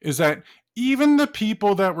equation, is that even the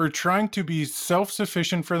people that were trying to be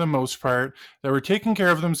self-sufficient for the most part, that were taking care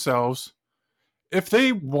of themselves, if they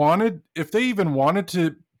even wanted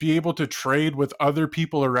to be able to trade with other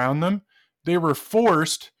people around them, they were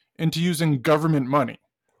forced into using government money,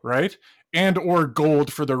 right? And or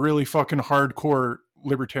gold for the really fucking hardcore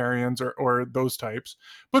libertarians, or those types.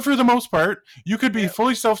 But for the most part, you could be Yeah.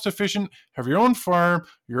 fully self-sufficient, have your own farm,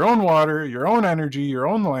 your own water, your own energy, your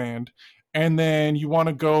own land, and then you want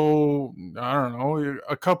to go, I don't know,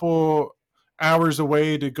 a couple hours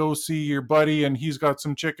away to go see your buddy and he's got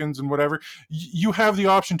some chickens and whatever. You have the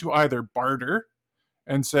option to either barter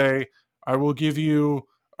and say, I will give you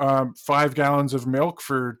 5 gallons of milk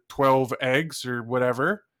for 12 eggs or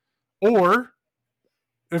whatever. Or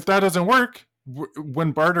if that doesn't work,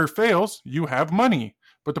 when barter fails, you have money.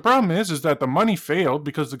 But the problem is that the money failed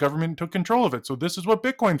because the government took control of it. So this is what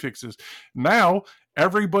Bitcoin fixes. Now,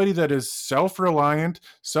 everybody that is self-reliant,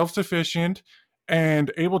 self-sufficient,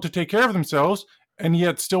 and able to take care of themselves, and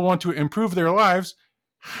yet still want to improve their lives,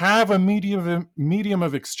 have a medium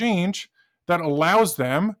of exchange that allows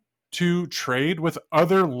them to trade with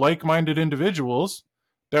other like-minded individuals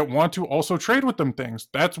that want to also trade with them things.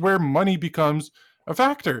 That's where money becomes a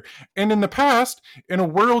factor. And in the past, in a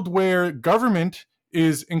world where government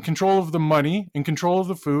is in control of the money, in control of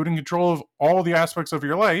the food, in control of all the aspects of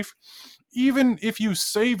your life, even if you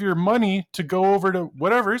save your money to go over to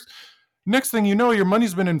whatever's, next thing you know, your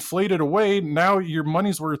money's been inflated away. Now your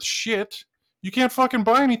money's worth shit. You can't fucking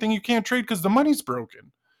buy anything. You can't trade because the money's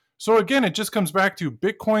broken. So again, it just comes back to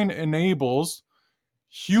Bitcoin enables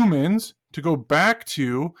humans to go back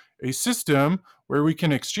to a system where we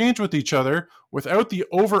can exchange with each other without the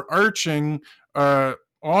overarching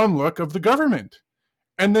onlook of the government.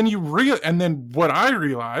 And then and then what I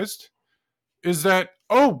realized is that,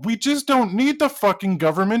 we just don't need the fucking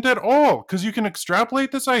government at all, because you can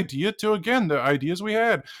extrapolate this idea to, again, the ideas we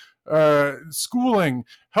had, schooling,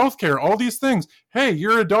 healthcare, all these things. Hey,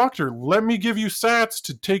 you're a doctor, let me give you sats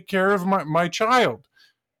to take care of my child.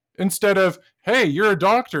 Instead of, hey, you're a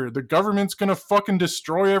doctor, the government's gonna fucking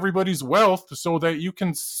destroy everybody's wealth so that you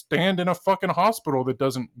can stand in a fucking hospital that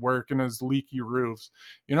doesn't work and has leaky roofs.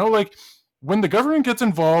 Like, when the government gets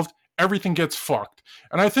involved, everything gets fucked.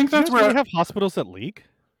 And I think Do you that's guys really where have hospitals that leak?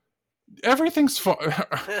 everything's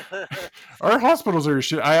our hospitals are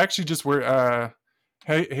shit. I actually just were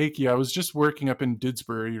Heikey, I was just working up in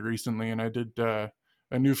Didsbury recently, and I did a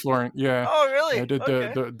new flooring. Yeah, Oh, I really? did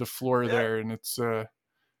Okay. the floor Yeah. there, and it's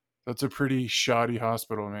that's a pretty shoddy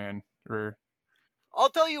hospital, man. Or I'll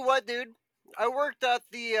tell you what, dude. I worked at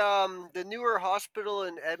the newer hospital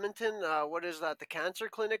in Edmonton. What is that? The cancer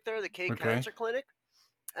clinic there, the K okay, Cancer Clinic.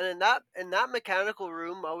 And in that mechanical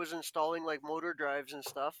room, I was installing like motor drives and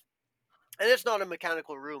stuff. And it's not a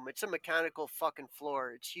mechanical room; it's a mechanical fucking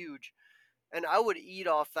floor. It's huge, and I would eat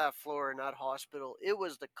off that floor in that hospital. It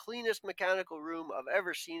was the cleanest mechanical room I've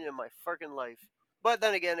ever seen in my fucking life. But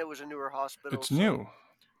then again, it was a newer hospital, it's so new.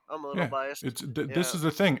 I'm a little Yeah, biased. this Yeah, is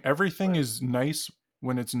the thing. Everything but is nice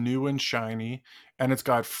when it's new and shiny and it's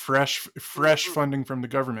got fresh Mhm. funding from the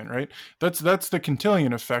government, right? That's the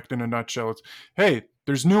Cantillon effect in a nutshell. It's, hey,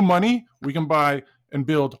 there's new money, we can buy and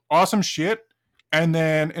build awesome shit, and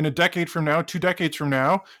then in a decade from now, 2 decades from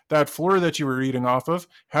now, that floor that you were eating off of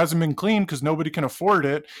hasn't been cleaned because nobody can afford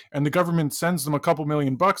it, and the government sends them a couple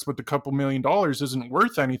 $1,000,000, but the couple $1,000,000 isn't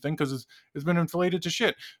worth anything because it's been inflated to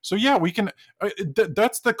shit. So yeah, we can.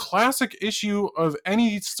 That's the classic issue of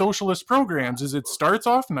any socialist programs: is it starts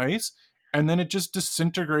off nice and then it just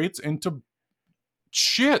disintegrates into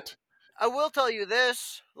shit. I will tell you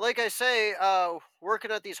this, like I say,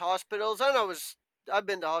 working at these hospitals, and I've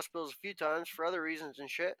been to hospitals a few times for other reasons and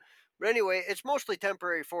shit. But anyway, it's mostly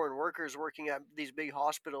temporary foreign workers working at these big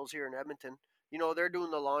hospitals here in Edmonton. You know, they're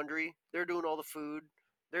doing the laundry, they're doing all the food,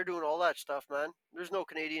 they're doing all that stuff, man. There's no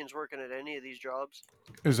Canadians working at any of these jobs.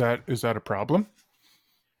 Is that a problem?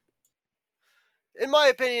 In my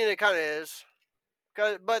opinion, it kind of is.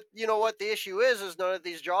 But you know what the issue is none of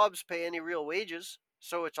these jobs pay any real wages.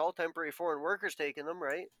 So it's all temporary foreign workers taking them,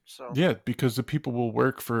 right? So Yeah, because the people will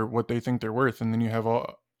work for what they think they're worth, and then you have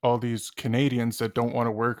all these Canadians that don't want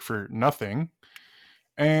to work for nothing,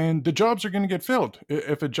 and the jobs are going to get filled.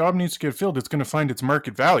 If a job needs to get filled, it's going to find its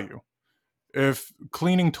market value. If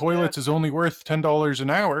cleaning yeah, toilets is only worth $10 an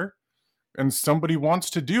hour, and somebody wants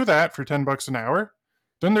to do that for $10 an hour,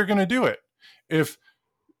 then they're going to do it. If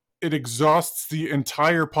it exhausts the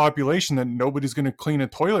entire population that nobody's going to clean a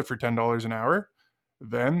toilet for $10 an hour,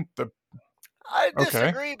 then I okay.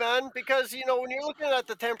 disagree, man, because you know when you're looking at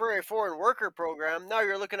the temporary foreign worker program, now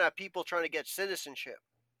you're looking at people trying to get citizenship.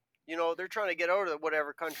 You know, they're trying to get out of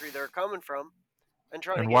whatever country they're coming from and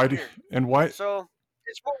trying to And get why do here. and why So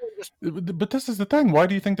it's more than just but this is the thing. Why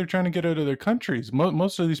do you think they're trying to get out of their countries?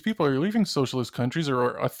 Most of these people are leaving socialist countries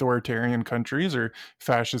or authoritarian countries or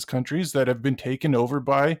fascist countries that have been taken over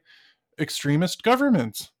by extremist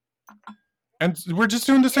governments. And we're just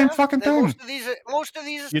doing the same yeah. fucking And thing.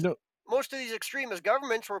 You know, most of these extremist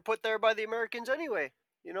governments were put there by the Americans anyway.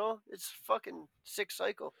 You know, it's fucking sick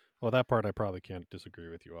cycle. well, that part I probably can't disagree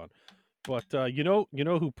with you on. But you know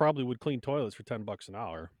who probably would clean toilets for $10 an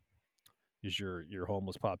hour is your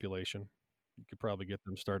homeless population. You could probably get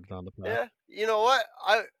them started on the path. Yeah, you know what?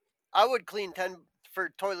 I would clean 10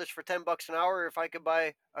 for toilets for $10 an hour if I could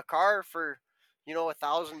buy a car for, you know,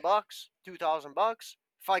 $1,000, $2,000.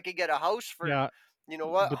 If I could get a house for, Yeah, you know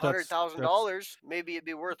what, but that's $100,000, maybe it'd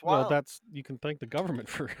be well, worthwhile. that's you can thank the government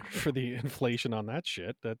for for the inflation on that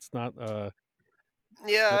shit. That's not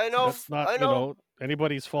Yeah, that's not I know.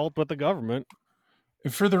 anybody's fault but the government.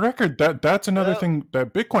 For the record, that's another Uh, thing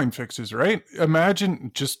that Bitcoin fixes, right?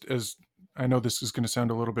 Imagine, just as I know this is going to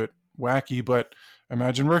sound a little bit wacky, but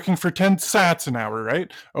imagine working for 10 sats an hour,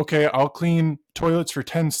 right? Okay, I'll clean toilets for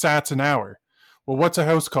 10 sats an hour. Well, what's a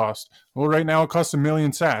house cost? Well, right now it costs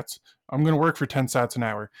 1,000,000 sats. I'm going to work for 10 sats an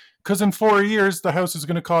hour. Because in 4 years, the house is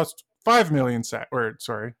going to cost 5 million sats, or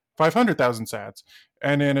sorry, 500,000 sats.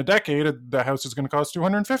 And in a decade, the house is going to cost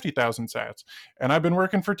 250,000 sats. And I've been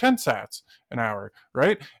working for 10 sats an hour,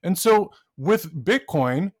 right? And so with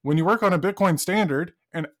Bitcoin, when you work on a Bitcoin standard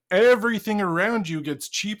and everything around you gets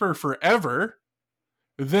cheaper forever,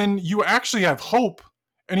 then you actually have hope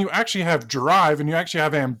and you actually have drive and you actually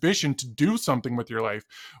have ambition to do something with your life.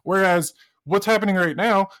 Whereas what's happening right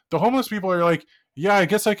now, the homeless people are like, yeah, I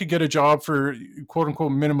guess I could get a job for quote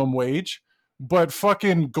unquote minimum wage, but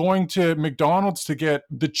fucking going to McDonald's to get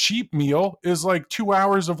the cheap meal is like 2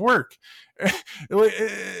 hours of work.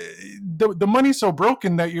 The money's so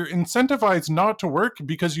broken that you're incentivized not to work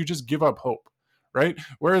because you just give up hope, right?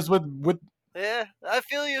 Whereas with yeah, I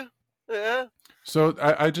feel you. Yeah. so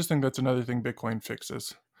I just think that's another thing Bitcoin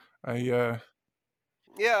fixes. I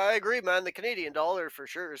Yeah, I agree, man. The Canadian dollar for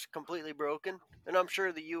sure is completely broken, and I'm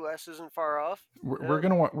sure the US isn't far off. we're Yeah.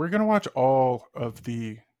 gonna we're gonna watch all of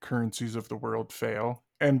the currencies of the world fail,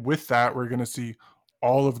 and with that we're gonna see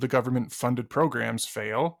all of the government funded programs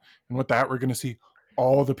fail, and with that we're gonna see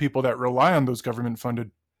all the people that rely on those government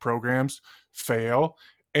funded programs fail,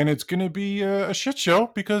 and it's gonna be a shit show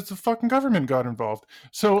because the fucking government got involved.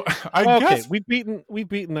 So I Okay, guess we've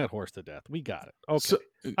beaten that horse to death. We got it. Okay. so.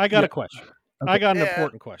 I got Yeah. a question. Okay. I got an Yeah.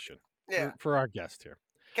 important question Yeah. for our guest here.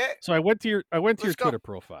 Okay, So I went to your let's go. Twitter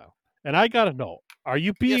profile and I got to know, are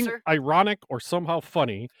you Yes, being sir. ironic or somehow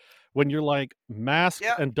funny when you're like masked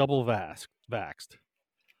Yeah. and double vaxxed?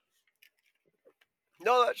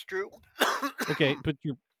 No, that's true. Okay, but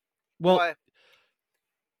well, Why?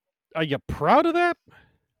 are you proud of that?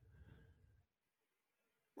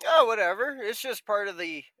 Oh, whatever. It's just part of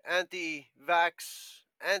the anti-vax,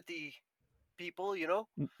 anti-people, you know?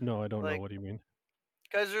 No, I don't know. Like, What do you mean?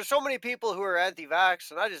 Because there's so many people who are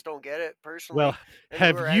anti-vax, and I just don't get it Well, personally, and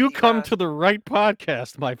who have are you come to anti-mask. the right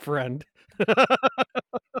podcast, my friend?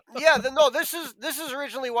 Yeah, no, this is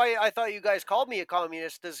originally why I thought you guys called me a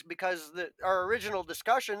communist, is because our original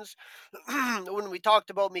discussions when we talked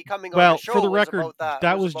about me coming on the Well, for show the was record, about that,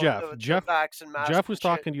 that was was about Jeff. the vax and mask Jeff was and shit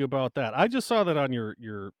talking to you about that. I just saw that on your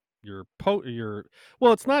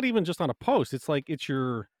well, it's not even just on a post. It's like it's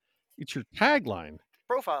your tagline.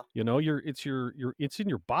 profile. You know, it's in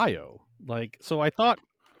your bio. Like, so I thought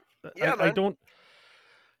Yeah, I man, don't.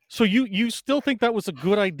 So you still think that was a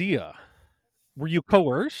good idea? Were you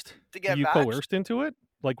coerced? to Were get you vaxxed. coerced into it?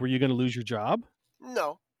 Like, were you going to lose your job?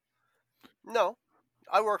 No, no,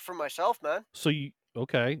 I work for myself, man. So you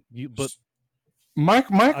okay? But My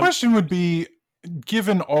I'm question would be,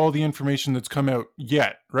 given all the information that's come out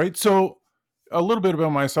yet, right? So a little bit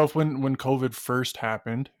about myself. When COVID first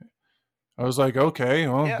happened, I was like, okay,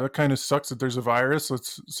 well, Yeah, that kind of sucks that there's a virus.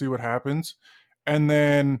 Let's see what happens. And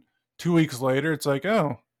then 2 weeks later, it's like,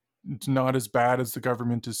 oh, it's not as bad as the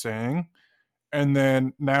government is saying. And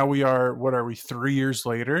then now we are, what are we, 3 years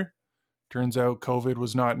later? Turns out COVID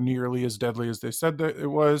was not nearly as deadly as they said that it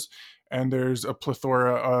was. And there's a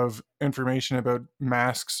plethora of information about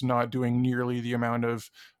masks not doing nearly the amount of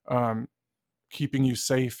um, keeping you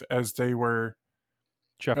safe as they were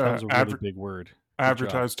Jeff. That uh, was a really adver- big word. Good job.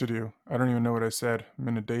 advertised to do. I don't even know what I said. I'm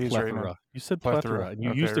in a daze right now. Plethora. You said plethora, Plethora. and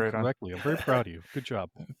you Okay, used it right on. correctly. I'm very proud of you. Good job.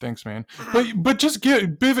 Thanks, man. But just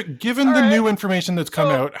given all the right. new information that's come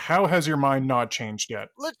So out, how has your mind not changed yet?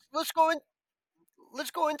 let's go in.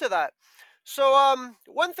 Let's go into that. So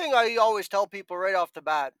one thing I always tell people right off the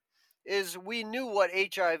bat is we knew what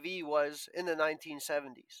HIV was in the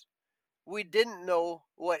 1970s. We didn't know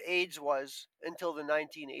what AIDS was until the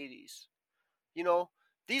 1980s. You know,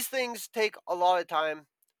 these things take a lot of time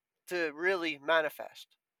to really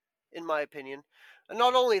manifest, in my opinion. And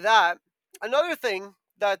not only that, another thing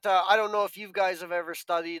that I don't know if you guys have ever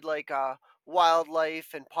studied, like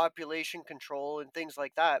wildlife and population control and things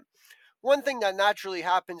like that. One thing that naturally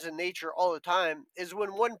happens in nature all the time is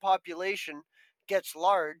when one population gets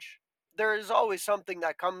large, there is always something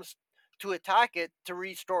that comes to attack it to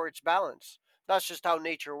restore its balance. That's just how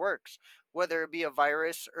nature works, whether it be a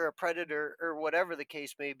virus or a predator or whatever the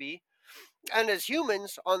case may be. And as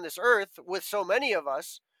humans on this earth, with so many of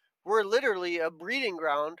us, we're literally a breeding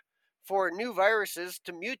ground for new viruses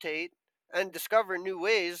to mutate and discover new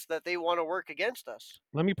ways that they want to work against us.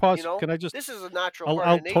 Let me You pause. know, Can I just? this is a natural part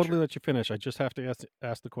I'll of totally nature. let you finish. I just have to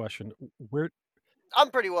ask the question. Where I'm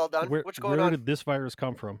pretty well done. where What's going where on? did this virus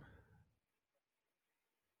come from?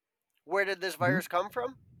 Where did this Hmm. virus come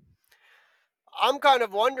from? I'm kind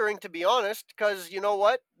of wondering, to be honest, because you know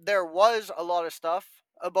what? There was a lot of stuff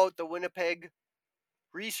about the Winnipeg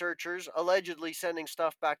researchers allegedly sending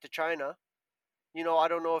stuff back to China. I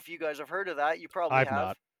don't know if you guys have heard of that. You probably I've have.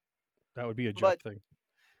 not. That would be a Jeff But thing.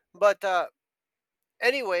 but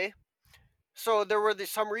anyway, so there were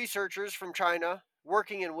some researchers from China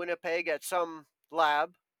working in Winnipeg at some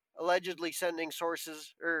lab, allegedly sending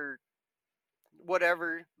sources or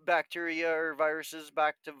whatever bacteria or viruses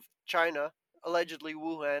back to China, allegedly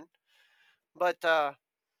Wuhan. But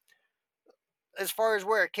as far as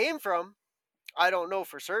where it came from, I don't know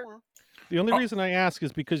for certain. The only Oh, reason I ask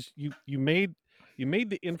is because you made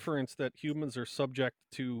the inference that humans are subject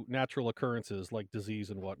to natural occurrences like disease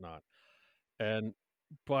and whatnot. And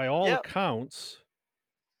by all Yeah, accounts,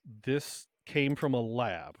 this came from a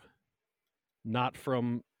lab, not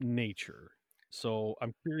from nature. So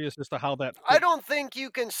I'm curious as to how that I fit. don't think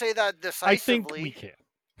you can say that I think we decisively. can.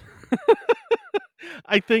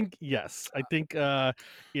 I think yes. I think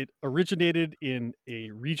it originated in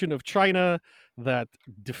a region of China that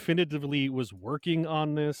definitively was working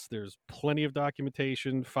on this. There's plenty of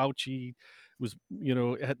documentation. Fauci was,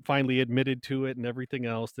 had finally admitted to it and everything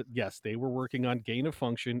else that yes, they were working on gain of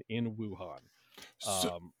function in Wuhan. so,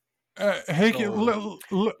 Um, hey, so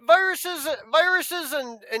Viruses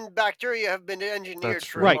and bacteria have been that's engineered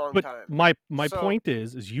for a true. right, long but time. my So point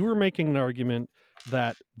is you were making an argument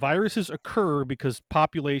that viruses occur because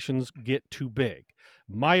populations get too big.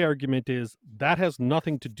 My argument is that has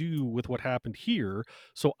nothing to do with what happened here.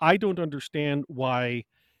 So I don't understand why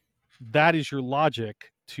that is your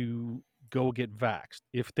logic to go get vaxxed.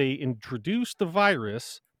 If they introduced the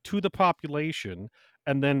virus to the population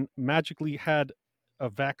and then magically had a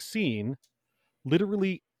vaccine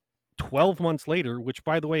literally 12 months later, which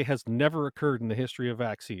by the way has never occurred in the history of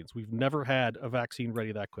vaccines. We've never had a vaccine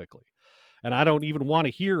ready that quickly. And I don't even want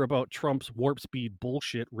to hear about Trump's warp speed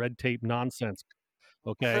bullshit, red tape nonsense.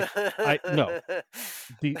 Okay. I no.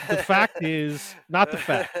 The fact is not the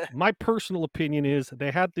fact. My personal opinion is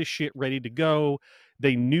they had this shit ready to go.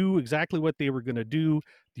 They knew exactly what they were going to do.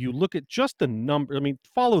 You look at just the number. I mean,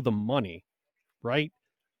 follow the money, right?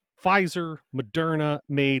 Pfizer, Moderna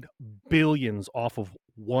made billions off of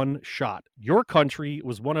one shot. Your country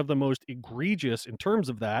was one of the most egregious in terms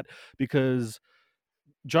of that because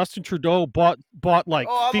Justin Trudeau bought like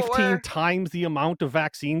Oh, I'm 15 aware. times the amount of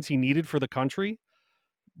vaccines he needed for the country,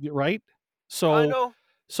 right? I So know.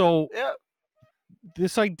 so Yeah.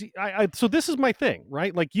 this idea so this is my thing,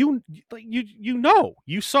 right? Like you know,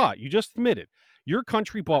 you saw it, you just admitted your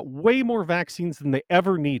country bought way more vaccines than they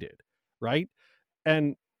ever needed, right?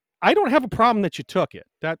 And I don't have a problem that you took it.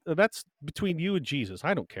 That's between you and Jesus.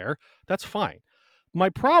 I don't care. That's fine. My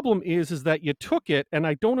problem is that you took it and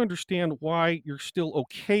I don't understand why you're still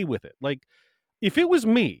okay with it. Like if it was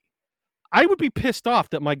me, I would be pissed off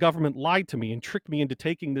that my government lied to me and tricked me into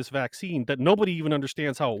taking this vaccine that nobody even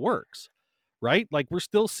understands how it works. Right? Like we're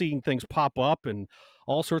still seeing things pop up and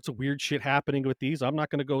all sorts of weird shit happening with these. I'm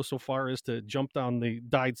not going to go so far as to jump down the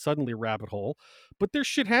died suddenly rabbit hole, but there's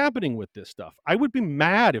shit happening with this stuff. I would be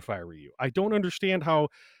mad if I were you. I don't understand how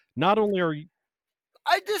not only are you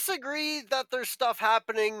I disagree that there's stuff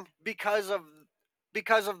happening because of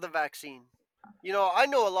the vaccine. You know, I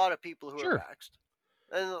know a lot of people who are sure. vaxxed,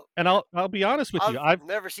 and And I'll be honest with you. I've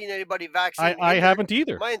never seen anybody I vaccine I injured. haven't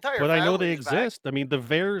either, My entire but I know they family is vaxxed. exist. I mean, the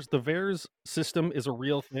VAERS system is a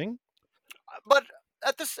real thing. But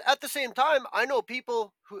at the same time, I know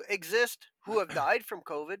people who exist who have died from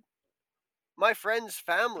COVID. My friend's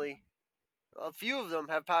family, a few of them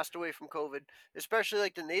have passed away from COVID, especially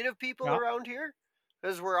like the native people Yeah. around here.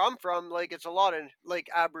 Because where I'm from, like it's a lot of like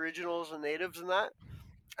Aboriginals and natives and that.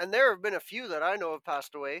 And there have been a few that I know have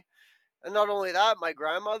passed away. And not only that, my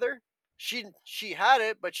grandmother, she had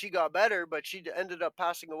it, but she got better, but she ended up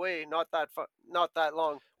passing away not that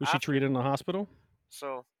long Was she after. treated in the hospital?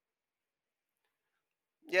 So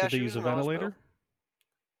yeah, Did they she use was a in the hospital. ventilator?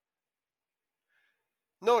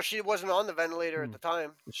 No, she wasn't on the ventilator at Hmm. the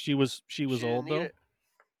time. She was She didn't old need though. it.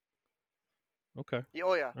 Okay.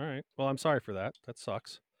 Oh yeah, All right. Well, I'm sorry for that. That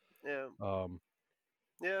sucks. yeah, Um,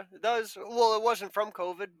 yeah. It does. Well, it wasn't from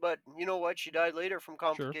COVID, but you know what? She died later from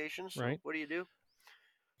sure. complications. So Right. what do you do?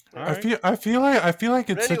 All Yeah. right. I feel like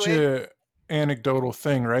But it's such anyway, a anecdotal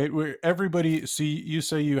thing, right? Where everybody see you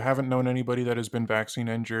say you haven't known anybody that has been vaccine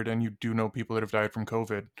injured and you do know people that have died from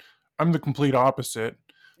COVID. I'm the complete opposite,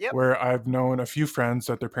 yep, where I've known a few friends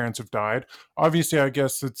that their parents have died. Obviously, I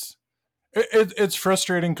guess it's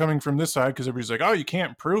frustrating coming from this side because everybody's like, "Oh, you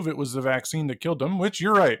can't prove it was the vaccine that killed them," which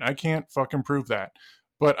you're right. I can't fucking prove that.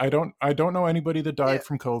 But I don't know anybody that yeah. died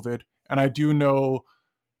from COVID, and I do know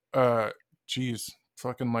uh geez,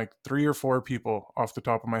 fucking like 3 or 4 people off the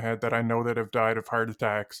top of my head that I know that have died of heart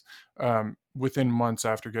attacks within months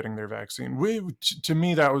after getting their vaccine. To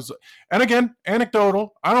me that was, and again,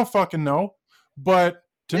 anecdotal. I don't fucking know, but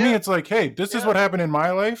to me Yeah, it's like, hey, this is yeah, what happened in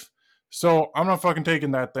my life. So I'm not fucking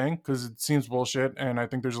taking that thing because it seems bullshit, and I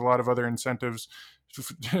think there's a lot of other incentives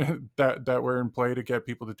that were in play to get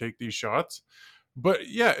people to take these shots. But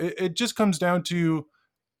yeah, it just comes down to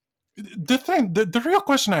the real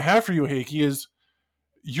question I have for you, Heikki, is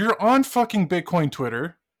you're on fucking Bitcoin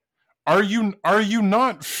Twitter. Are you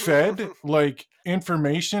not fed like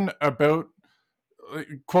information about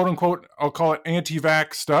quote unquote, I'll call it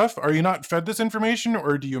anti-vax stuff? Are you not fed this information,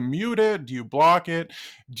 or do you mute it? Do you block it?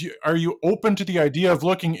 Are you open to the idea of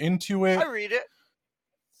looking into I it? read it.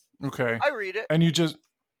 Okay, I read it. and you just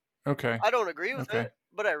okay, I don't agree with okay, it,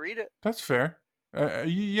 but I read it. that's fair.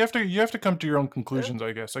 You have to come to your own Yeah. conclusions,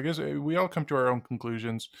 I guess. I guess we all come to our own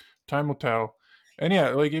conclusions. Time will tell. And yeah,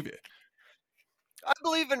 like if I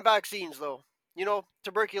believe in vaccines, though. You know,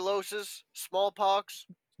 tuberculosis, smallpox,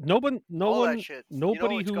 no one, no all that one, shit. You know,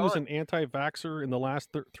 nobody it's who was gone. an anti-vaxxer in the last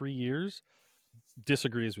 3 years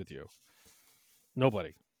disagrees with you.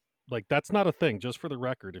 Nobody. Like that's not a thing. Just for the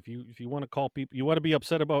record, if you want to call people, you want to be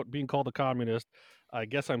upset about being called a communist. I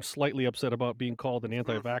guess I'm slightly upset about being called an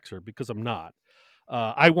anti-vaxxer because I'm not.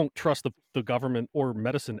 I won't trust the government or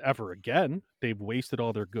medicine ever again. They've wasted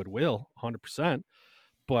all their goodwill, 100%.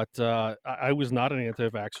 But I was not an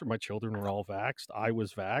anti-vaxxer. My children were all vaxxed. I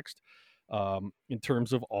was vaxxed. In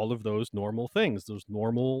terms of all of those normal things, those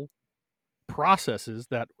normal processes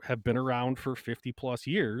that have been around for 50 plus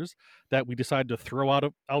years that we decided to throw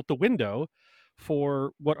out the window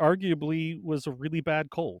for what arguably was a really bad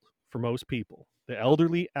cold for most people. The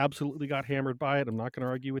elderly absolutely got hammered by it. I'm not going to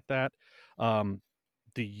argue with that. Um,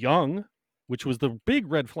 the young, which was the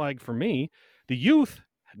big red flag for me, the youth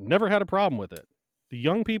never had a problem with it. The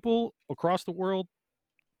young people across the world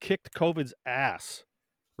kicked COVID's ass,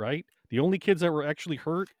 right? The only kids that were actually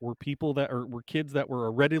hurt were people that were kids that were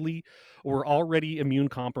already immune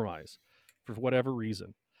compromised. for whatever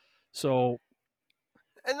reason. So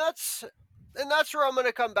And that's where I'm going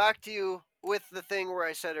to come back to you with the thing where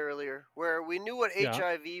I said earlier, where we knew what yeah,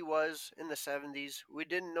 HIV was in the 70s, we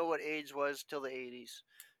didn't know what AIDS was till the 80s.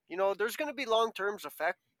 You know, there's going to be long-term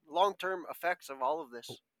effects of all of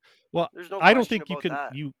this. well, There's no I don't question think you about can.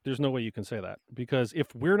 that. There's no way you can say that, because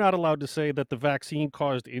if we're not allowed to say that the vaccine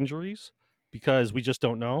caused injuries because we just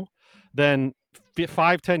don't know, then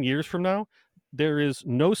 5-10 years from now, there is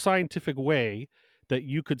no scientific way that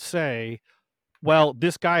you could say, well,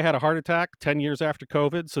 this guy had a heart attack 10 years after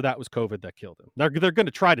COVID, so that was COVID that killed him. They're going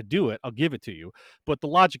to try to do it. I'll give it to you, but the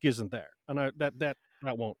logic isn't there, and that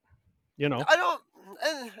won't. You know, I don't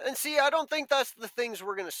and see, I don't think that's the things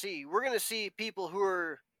we're going to see. We're going to see people who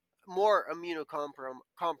are more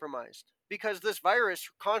immunocompromised because this virus,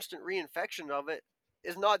 constant reinfection of it,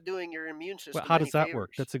 is not doing your immune well, system how any does that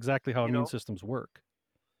work? favors. That's exactly how You immune know, systems work.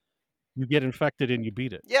 You get infected and you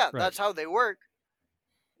beat it. yeah, Right. that's how they work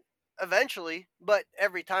eventually, but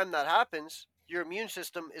every time that happens, your immune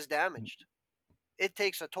system is damaged. It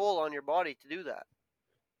takes a toll on your body to do that.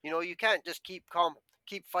 You know, you can't just keep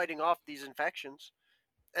fighting off these infections,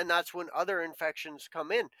 and that's when other infections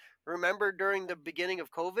come in. Remember during the beginning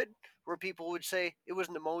of COVID, where people would say it was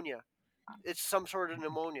pneumonia. It's some sort of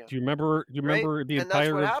pneumonia, Do you remember? Do you right? remember the And that's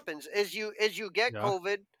entire what of? happens is you get Yeah.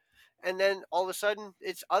 COVID, and then all of a sudden,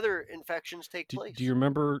 it's other infections take Do you place.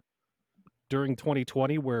 remember during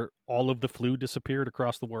 2020 where all of the flu disappeared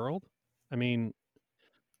across the world? I mean,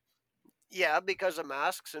 Yeah, because of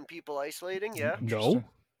masks and people isolating. Yeah, Interesting.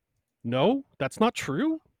 no, that's not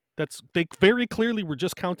true. They very clearly were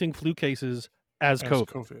just counting flu cases as As COVID.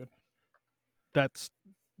 COVID. That's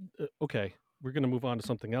okay. We're going to move on to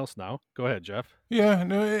something else now. Go ahead, Jeff. Yeah,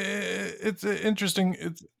 no, it's interesting.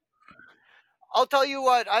 It's I'll tell you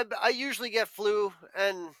what. I usually get flu,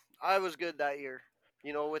 and I was good that year.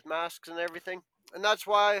 You know, with masks and everything, and that's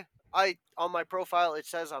why I on my profile it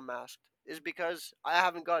says I'm masked. Is because I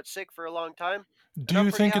haven't got sick for a long time, Do and I'm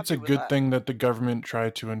you pretty think it's a happy with good that. thing that the government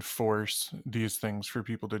tried to enforce these things for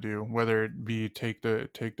people to do, whether it be take the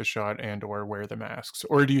shot and or wear the masks,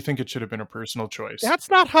 or do you think it should have been a personal choice? That's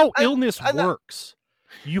not how And illness and works.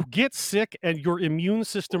 You get sick and your immune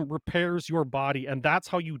system repairs your body, and that's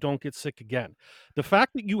how you don't get sick again. The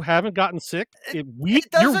fact that you haven't gotten sick, it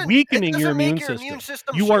you're it weakening your doesn't make immune your immune system.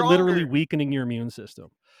 system You are literally stronger. weakening your immune system.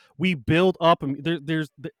 We build up. There's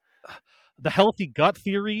the healthy gut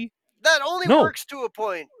theory. That only No, works to a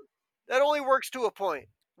point. That only works to a point.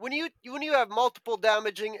 When you have multiple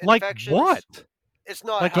damaging like infections, what? it's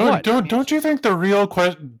not Like helping what? your immune Don't you system. think the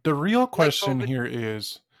real Like question COVID. here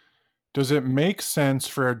is, does it make sense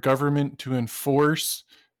for a government to enforce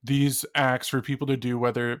these acts for people to do,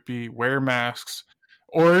 whether it be wear masks,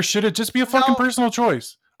 or should it just be a fucking No, personal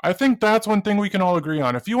choice? I think that's one thing we can all agree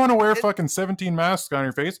on. If you want to wear it fucking 17 masks on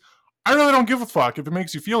your face, I really don't give a fuck if it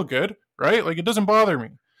makes you feel good, right? Like, it doesn't bother me.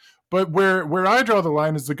 But where I draw the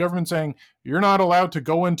line is the government saying you're not allowed to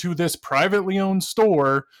go into this privately owned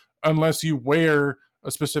store unless you wear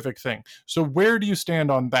a specific thing. So where do you stand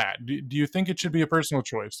on that? Do you think it should be a personal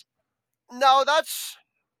choice? no, that's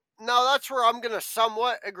where I'm gonna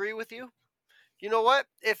somewhat agree with you. You know what?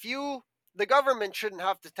 The government shouldn't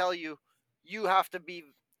have to tell you you have to be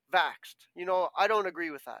vaxxed. You know, I don't agree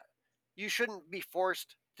with that. You shouldn't be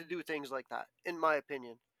forced to do things like that, in my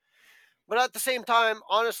opinion. But at the same time,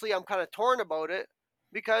 honestly, I'm kind of torn about it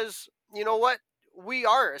because you know what? We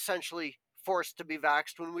are essentially forced to be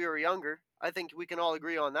vaxxed when we were younger. I think we can all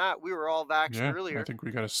agree on that. We were all vaxxed Yeah, I earlier. think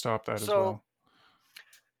we got to stop that as So well.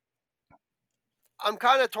 I'm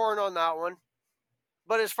kind of torn on that one.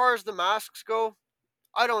 But as far as the masks go,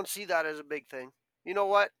 I don't see that as a big thing. You know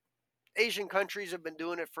what? Asian countries have been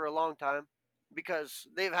doing it for a long time because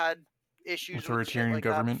they've had issues with shit Authoritarian like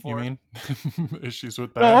that government, you before. mean? Issues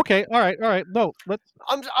with No, that? okay, all right, all right. No,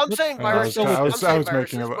 I'm let's saying I let's was go viruses. with I'm I saying this. was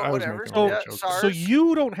making viruses, but whatever. a So little Yeah, joke there. so SARS.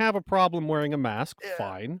 you don't have a problem wearing a mask, Yeah,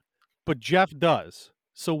 fine, but Jeff does.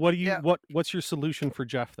 So yeah. what's your solution for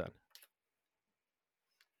Jeff then?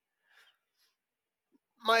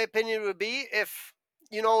 My opinion would be if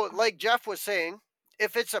like Jeff was saying,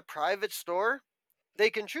 if it's a private store, they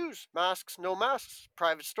can choose masks, no masks,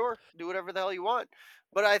 private store, do whatever the hell you want.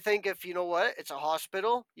 But I think if you know what, it's a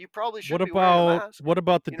hospital, you probably should be wearing a mask. What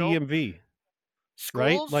about the You know, DMV?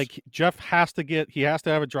 Right? schools, Like Jeff he has to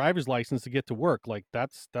have a driver's license to get to work. Like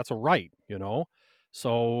that's a right, you know?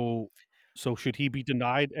 So should he be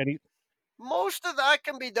denied any? most of that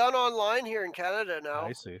can be done online here in Canada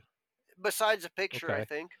I now. see. Besides a picture, I Okay.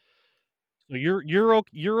 think. So you're You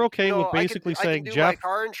okay with know, basically I can saying, do my Jeff,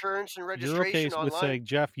 car insurance and you're okay registration with online. saying,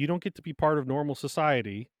 Jeff, you don't get to be part of normal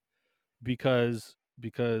society because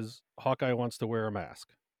because Hawkeye wants to wear a mask.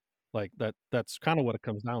 Like that's kind of what it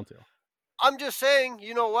comes down to. I'm just saying,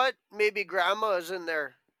 you know what? Maybe grandma is in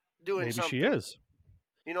there doing Maybe she something. is.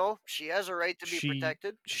 You know, she has a right to be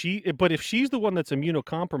protected. But if she's the one that's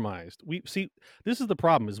immunocompromised, we see this is the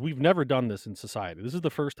problem is we've never done this in society. This is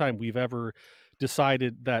the first time we've ever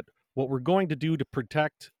decided that what we're going to do to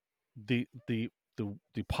protect the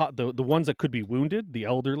ones that could be wounded, the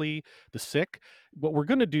elderly, the sick, what we're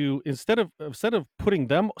going to do instead of putting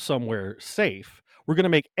them somewhere safe, we're going to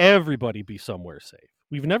make everybody be somewhere safe.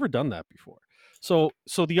 We've never done that before. So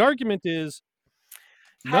the argument is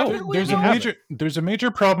no, Haven't we There's we a though? haven't.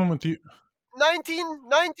 major problem with you.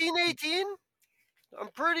 1918? I'm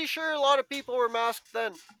pretty sure a lot of people were masked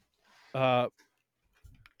then.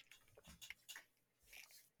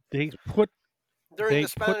 They put During the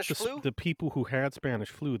Spanish flu? the people who had Spanish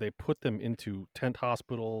flu, they put them into tent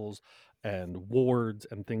hospitals and wards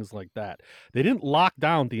and things like that. They didn't lock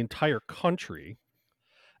down the entire country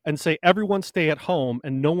and say everyone stay at home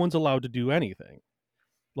and no one's allowed to do anything.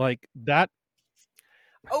 Like that.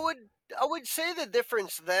 I would say the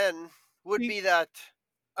difference then would be that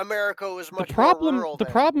America was The much more problem rural the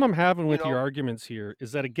then. problem I'm having You with your know, arguments here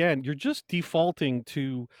is that again, you're just defaulting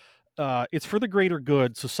to it's for the greater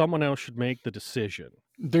good, so someone else should make the decision.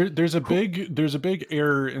 There's a Who big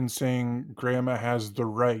error in saying grandma has the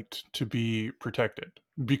right to be protected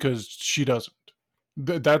because she doesn't.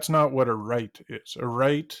 That's not what a right is. A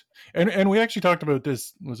right, and we actually talked about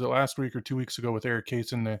this. Was it last week or 2 weeks ago with Eric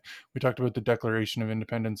Case? And we talked about the Declaration of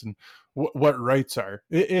Independence and what rights are.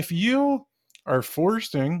 If you are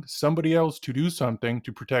forcing somebody else to do something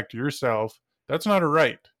to protect yourself, that's not a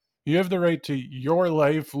right. You have the right to your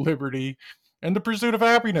life, liberty, and the pursuit of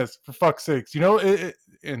happiness. For fuck's sakes, you know,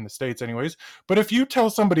 in the States, anyways. But if you tell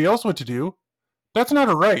somebody else what to do, that's not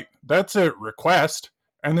a right. That's a request.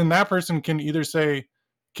 And then that person can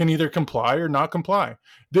either comply or not comply.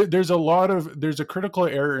 There's a critical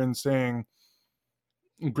error in saying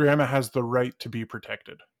grandma has the right to be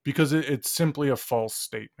protected because it's simply a false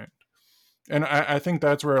statement. And I think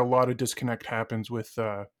that's where a lot of disconnect happens with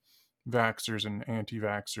vaxxers and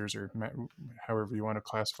anti-vaxxers, or however you want to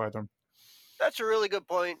classify them. that's a really good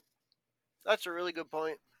point. That's a really good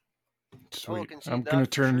point. I will Sweet. I'm concede gonna that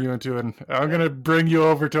for turn sure. you into I'm Yeah. gonna bring you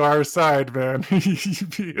over to our side, man.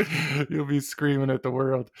 You'll be screaming at the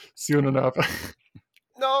world soon enough.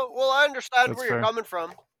 No, well, I understand That's where you're fair. coming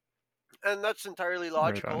from, and that's entirely Right on.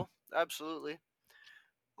 logical. Absolutely.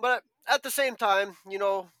 But at the same time, you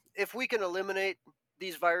know, if we can eliminate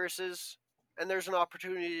these viruses and there's an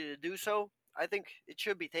opportunity to do so, I think it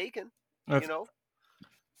should be taken. You That's know,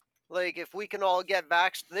 like if we can all get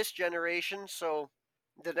vaxxed this generation, so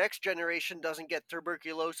the next generation doesn't get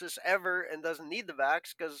tuberculosis ever and doesn't need the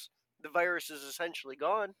vax because the virus is essentially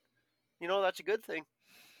gone, you know, that's a good thing.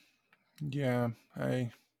 yeah.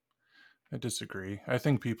 I disagree. I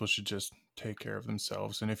think people should just take care of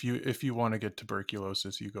themselves, and if you want to get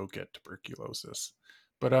tuberculosis, you go get tuberculosis.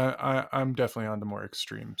 But I'm definitely on the more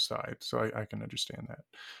extreme side, so I can understand that.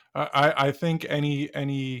 I think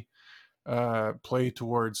any play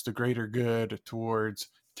towards the greater good, towards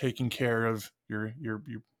taking care of your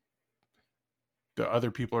the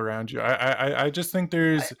other people around you. I just think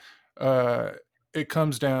I, uh it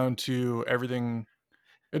comes down to everything.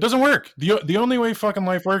 It doesn't work. The only way fucking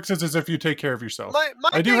life works is if you take care of yourself. my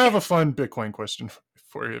I do big have a fun Bitcoin question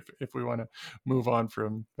for you if we want to move on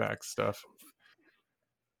from back stuff.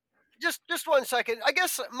 just 1 second. I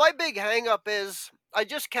guess my big hang up is I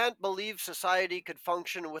just can't believe society could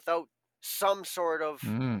function without some sort of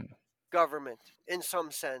Mm. government in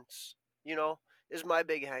some sense, you know, is my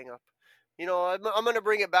big hang up. You know, I'm going to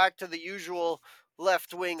bring it back to the usual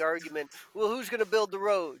left wing argument. Well, who's going to build the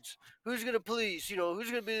roads? Who's going to police? You know, who's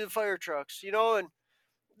going to be the fire trucks? You know, and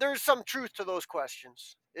there's some truth to those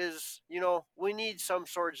questions. Is, you know, we need some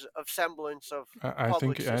sort of semblance of I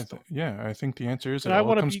think public system. yeah, I think the answer is and it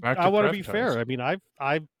all comes back I to want to be fair. privatize. I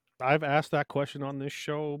mean, I've asked that question on this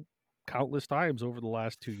show countless times over the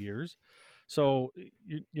last 2 years. So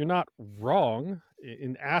you're not wrong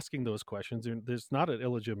in asking those questions. There's not an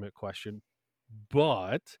illegitimate question,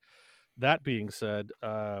 but that being said,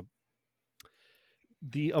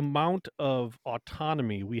 the amount of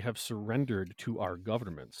autonomy we have surrendered to our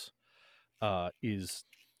governments is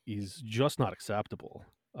just not acceptable.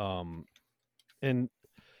 And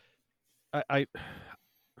I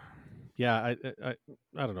yeah, I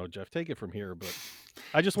don't know, Jeff. Take it from here, but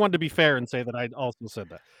I just wanted to be fair and say that I also said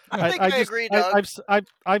that. I think I agree, Doug.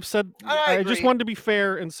 I've said And I I just agree. wanted to be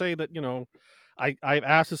fair and say that I've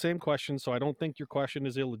asked the same question, so I don't think your question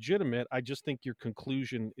is illegitimate. I just think your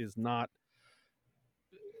conclusion is not.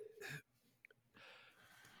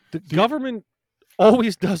 The government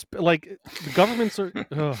always does, like, the governments are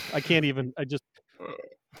I can't even, I just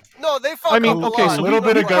No, they I fuck mean, up a okay, A lot. so There's little we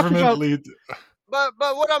no bit we of talk question. government about lead. But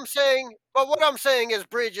what I'm saying is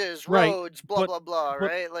bridges, right, roads, blah but blah blah. but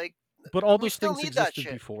Right? Like but all we those still things need that existed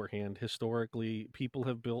shit. beforehand. Historically, people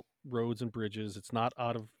have built roads and bridges. It's not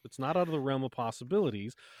out of the realm of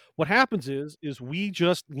possibilities. What happens is we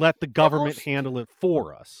just let the But government handle it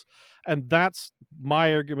for us. And that's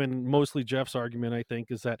my argument, and mostly Jeff's argument, I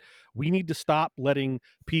think, is that we need to stop letting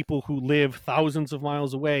people who live thousands of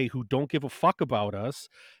miles away, who don't give a fuck about us,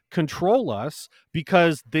 control us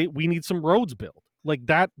because we need some roads built. Like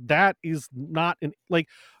that is not an, like,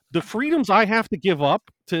 the freedoms I have to give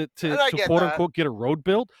up to to and I to get quote that. unquote get a road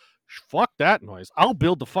built. Fuck that noise. I'll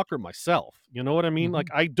build the fucker myself. You know what I mean? Like,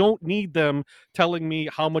 Mhm. I don't need them telling me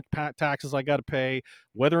how much taxes I got to pay,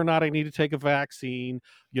 whether or not I need to take a vaccine,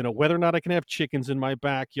 whether or not I can have chickens in my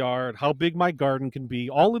backyard, how big my garden can be.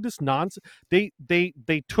 All of this nonsense. They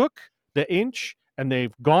took the inch and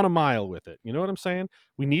they've gone a mile with it. You know what I'm saying?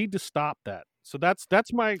 We need to stop that. So that's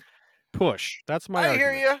my push. That's my I hear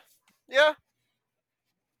argument. you. Yeah,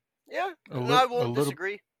 yeah, and I A won't little.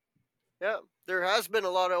 disagree. Yeah, there has been a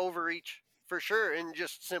lot of overreach for sure in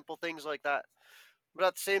just simple things like that. But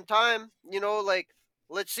at the same time, like,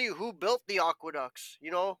 let's see who built the aqueducts.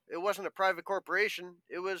 It wasn't a private corporation.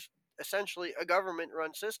 It was essentially a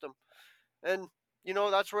government-run system. And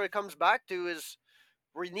that's where it comes back to is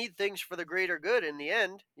we need things for the greater good in the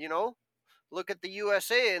end. Look at the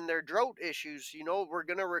USA and their drought issues. We're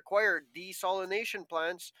going to require desalination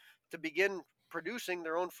plants to begin producing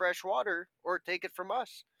their own fresh water or take it from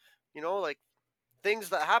us. Like things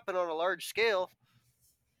that happen on a large scale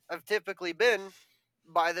have typically been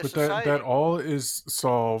by the But that society. all is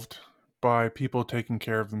solved by people taking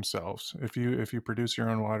care of themselves. If you produce your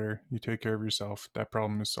own water, you take care of yourself. That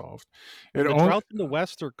problem is solved. It And the only droughts in the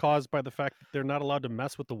West are caused by the fact that they're not allowed to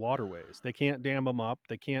mess with the waterways. They can't dam them up.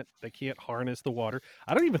 They can't harness the water.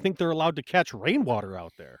 I don't even think they're allowed to catch rainwater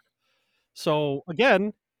out there. So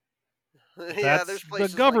again, Yeah, that's there's the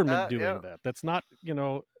places like government that. Yeah. doing that. That's not,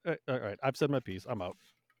 all right, I've said my piece. I'm out.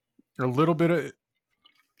 a little bit of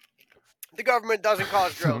The government doesn't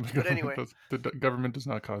cause no, droughts, but anyway. the government does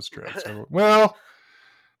not cause droughts. Well,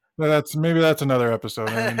 that's another episode.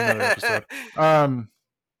 Another episode. Um.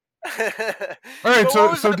 But All right. what So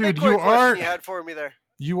was so that dude, Bitcoin question you had for me there?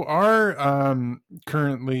 you are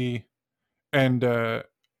currently and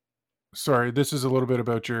sorry, this is a little bit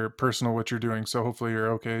about your personal what you're doing, so hopefully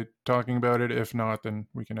you're okay talking about it. If not, then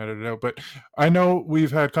we can edit it out. But I know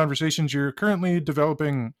we've had conversations. You're currently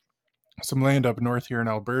developing some land up north here in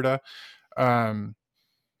Alberta. Um,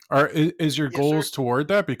 is your Yes, sir. goals toward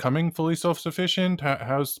that becoming fully self-sufficient?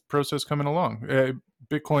 How's the process coming along?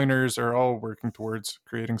 Bitcoiners are all working towards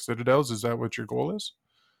creating citadels. Is that what your goal is?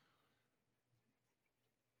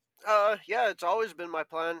 Yeah, it's always been my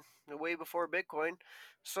plan way before Bitcoin.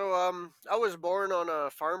 So, I was born on a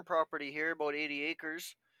farm property here, about 80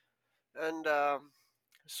 acres, and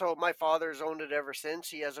so my father's owned it ever since.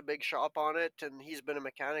 He has a big shop on it, and he's been a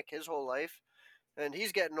mechanic his whole life. And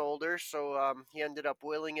he's getting older, so he ended up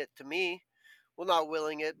willing it to me. Well, not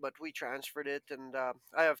willing it, but we transferred it, and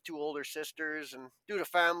I have two older sisters, and due to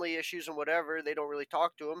family issues and whatever, they don't really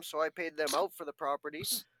talk to him, so I paid them out for the property,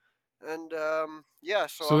 and yeah,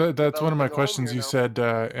 so So I'm that's one of my developing a home questions. here You now. said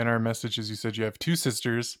in our messages, you said you have two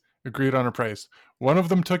sisters, agreed on a price. One of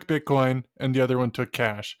them took Bitcoin, and the other one took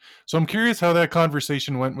cash. So I'm curious how that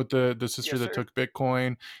conversation went with the sister Yes, that sir. took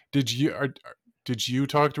Bitcoin. Did you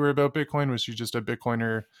talk to her about Bitcoin? Was she just a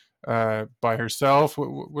Bitcoiner by herself?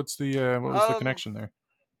 What was the Um, connection there?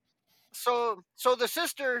 so the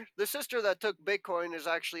sister that took Bitcoin is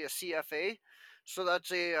actually a CFA. So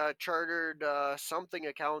that's a chartered something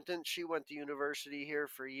accountant. She went to university here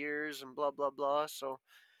for years and blah blah blah. So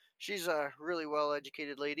she's a really well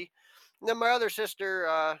educated lady. And then my other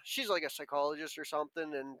sister, she's like a psychologist or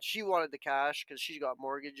something, and she wanted the cash because she got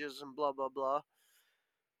mortgages and blah blah blah.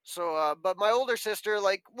 So, but my older sister,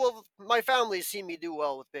 like, well, my family's seen me do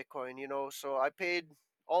well with Bitcoin. So I paid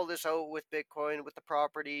all this out with Bitcoin, with the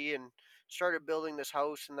property, and started building this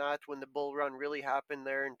house and that when the bull run really happened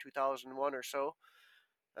there in 2001 or so.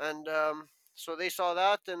 And so they saw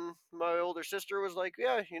that, and my older sister was like,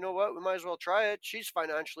 "Yeah, you know what? We might as well try it. She's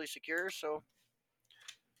financially secure, so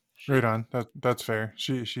Right she, on. That's fair.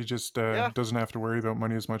 She just yeah." doesn't have to worry about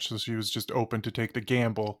money as much, so she was just open to take the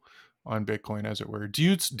gamble on Bitcoin, as it were. Do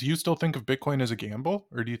you still think of Bitcoin as a gamble,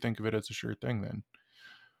 or do you think of it as a sure thing then?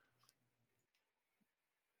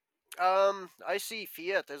 I see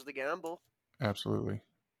fiat as the gamble. Absolutely.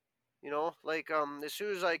 Like as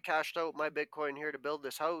soon as I cashed out my Bitcoin here to build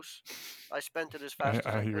this house, I spent it as fast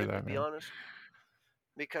as I I hear could, to that, be man. honest,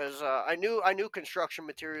 because I knew construction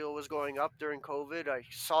material was going up during COVID. I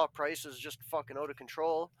saw prices just fucking out of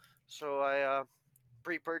control, so I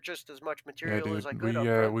pre-purchased as much Yeah, material as dude. I could up We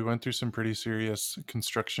front. we went through some pretty serious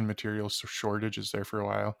construction material shortages there for a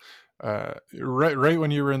while. Right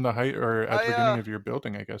when you were in the height or at the I beginning of your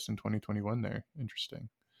building, I guess in 2021 there. Interesting.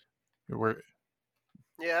 Where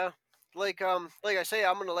Yeah, like I say,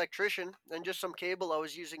 I'm an electrician, and just some cable I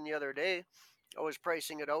was using the other day, I was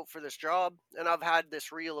pricing it out for this job, and I've had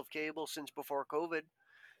this reel of cable since before COVID.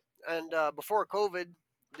 And before COVID,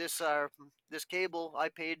 this cable I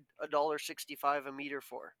paid $1.65 a meter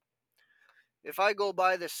for. If I go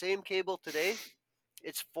buy the same cable today,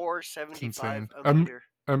 it's four it's seventy five insane. a meter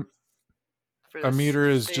Um, for a this meter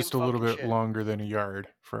is same just a little fucking bit shit. longer than a yard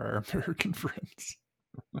for our American friends.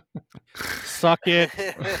 Suck it.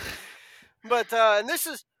 But and this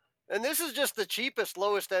is just the cheapest,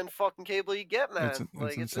 lowest end fucking cable you get, man. It's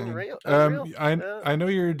Like it's insane. unreal, unreal. Yeah, I know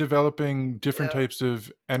you're developing different yeah. types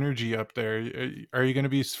of energy up there. Are you going to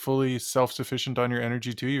be fully self sufficient on your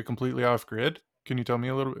energy too? You're completely off grid. Can you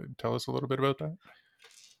tell us a little bit about that?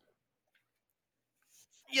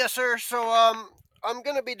 Yes, sir. So I'm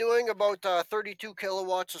gonna be doing about 32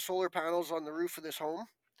 kilowatts of solar panels on the roof of this home,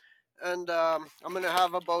 and I'm gonna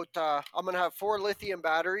have four lithium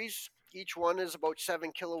batteries. Each one is about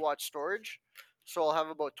 7 kilowatt storage, so I'll have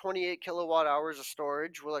about 28 kilowatt hours of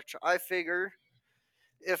storage. Which I figure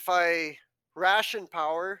if I ration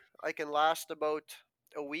power, I can last about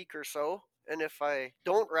a week or so, and if I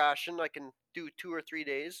don't ration, I can do 2 or 3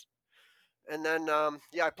 days. And then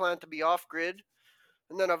yeah, I plan to be off grid.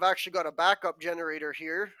 And then I've actually got a backup generator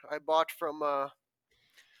here. I bought from an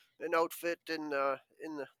outfit in the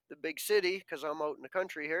big city because I'm out in the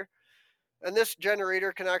country here. And this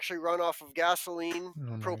generator can actually run off of gasoline,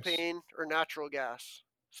 Oh, nice. propane, or natural gas.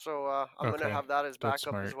 So I'm gonna Okay, have that as that's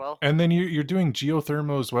backup as smart. well. And then you're doing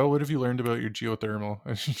geothermal as well. What have you learned about your geothermal?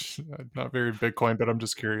 Not very Bitcoin, but I'm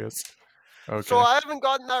just curious. So Okay, I haven't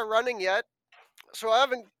gotten that running yet. So I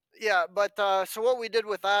haven't. Yeah, but so what we did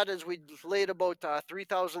with that is we laid about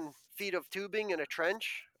 3,000 feet of tubing in a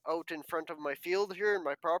trench out in front of my field here in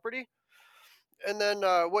my property. And then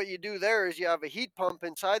what you do there is you have a heat pump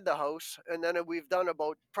inside the house, and then we've done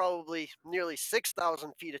about probably nearly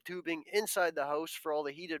 6,000 feet of tubing inside the house for all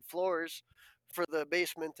the heated floors for the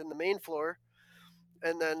basement and the main floor.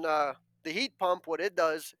 And then the heat pump, what it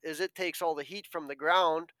does is it takes all the heat from the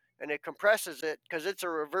ground and it compresses it because it's a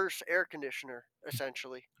reverse air conditioner,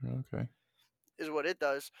 essentially, okay, is what it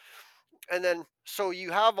does. And then so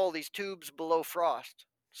you have all these tubes below frost.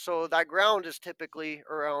 So that ground is typically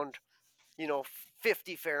around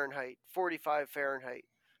 50 Fahrenheit, 45 Fahrenheit,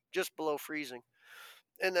 just below freezing.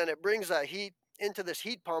 And then it brings that heat into this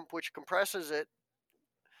heat pump, which compresses it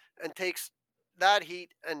and takes that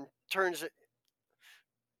heat and turns it,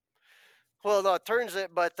 well, not turns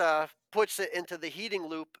it, but puts it into the heating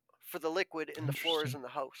loop for the liquid in the floors interesting. in the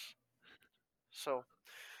house. So,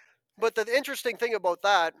 but the interesting thing about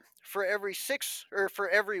that, for every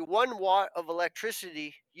 1 watt of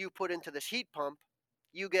electricity you put into this heat pump,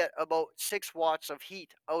 you get about 6 watts of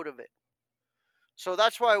heat out of it. So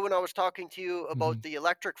that's why when I was talking to you Hmm. about the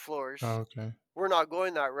electric floors, Okay, we're not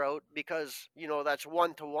going that route because, that's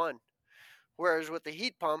 1 to 1. Whereas with the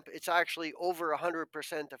heat pump, it's actually over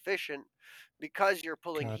 100% efficient because you're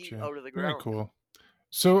pulling heat gotcha. out of the Very ground. cool.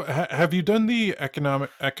 So, have you done the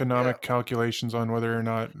Yeah. economic calculations on whether or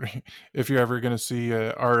not, if you're ever going to see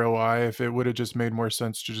a ROI, if it would have just made more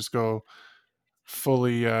sense to just go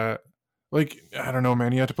fully, like I don't know,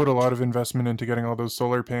 man. You have to put a lot of investment into getting all those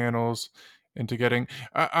solar panels, into getting.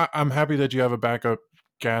 I'm happy that you have a backup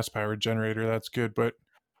gas powered generator. That's good, but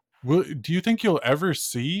do you think you'll ever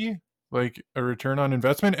see like a return on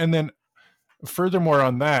investment? And then furthermore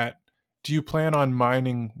on that, do you plan on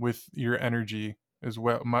mining with your energy as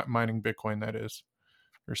well, mining Bitcoin, that is,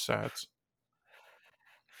 or Sats?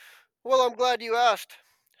 Well, I'm glad you asked.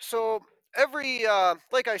 So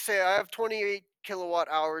like I say, I have 28 kilowatt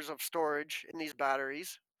hours of storage in these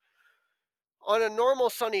batteries. On a normal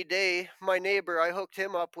sunny day, my neighbor, I hooked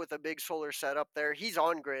him up with a big solar setup there. He's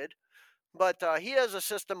on grid, but he has a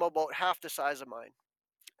system about half the size of mine.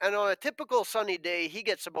 And on a typical sunny day, he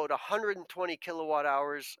gets about 120 kilowatt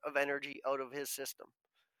hours of energy out of his system.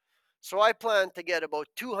 So I plan to get about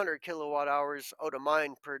 200 kilowatt hours out of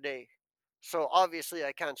mine per day. So obviously,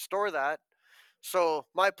 I can't store that. So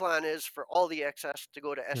my plan is for all the excess to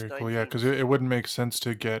go to Very cool. Yeah, because S19s. it wouldn't make sense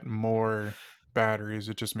to get more batteries.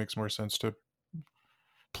 It just makes more sense to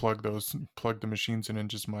plug the machines in and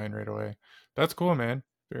just mine right away. That's cool, man.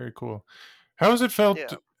 Very cool. How has it felt?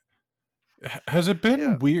 Yeah, Has it yeah,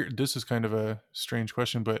 been weird? This is kind of a strange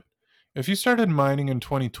question, but if you started mining in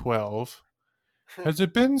 2012, has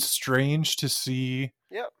it been strange to see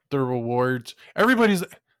yeah. the rewards? Everybody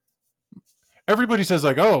says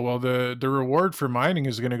like, oh well, the reward for mining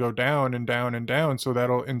is going to go down and down and down, so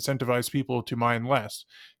that'll incentivize people to mine less.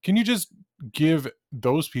 Can you just give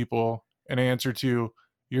those people an answer to,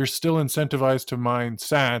 you're still incentivized to mine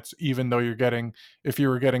sats even though you're getting, if you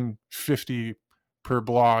were getting 50 per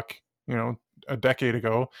block, a decade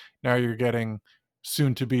ago, now you're getting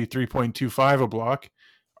soon to be 3.25 a block.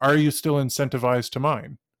 Are you still incentivized to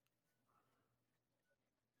mine?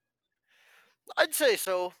 I'd say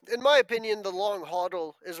so. In my opinion, the long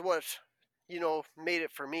hodl is what, made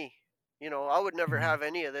it for me. I would never Mhm. have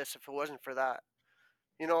any of this if it wasn't for that.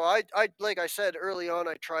 I like I said early on,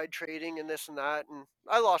 I tried trading and this and that, and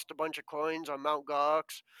I lost a bunch of coins on Mount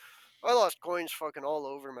Gox. I lost coins fucking all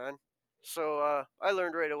over, man. So I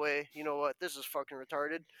learned right away, you know what, this is fucking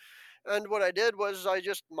retarded. And what I did was I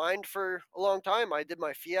just mined for a long time. I did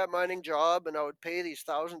my fiat mining job and I would pay these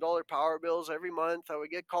 $1,000 power bills every month. I would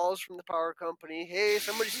get calls from the power company. Hey,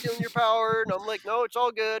 somebody's stealing your power. And I'm like, no, it's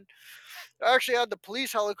all good. I actually had the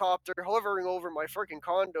police helicopter hovering over my freaking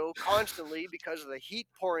condo constantly because of the heat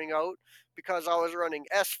pouring out, because I was running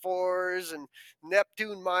S4s and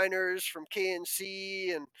Neptune miners from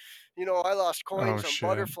KNC, and I lost Oh coins on shit!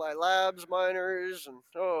 Butterfly Labs miners, and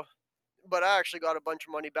but I actually got a bunch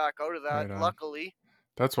of money back out of that, Right on. luckily.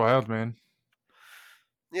 That's wild, man.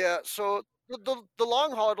 Yeah, so the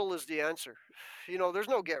long hodl is the answer. There's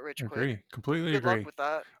no get rich quick. Agree. Completely Good luck agree. with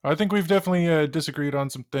that. I think we've definitely disagreed on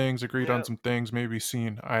some things, agreed on Yeah. some things, maybe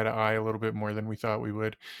seen eye to eye a little bit more than we thought we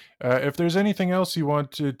would. If there's anything else you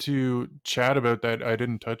wanted to chat about that I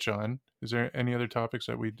didn't touch on, is there any other topics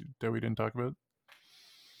that we didn't talk about?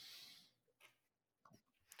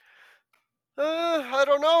 I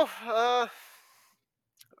don't know.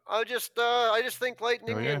 I just think Oh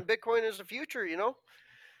Lightning yeah, and Bitcoin is the future,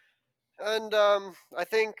 and I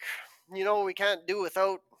think we can't do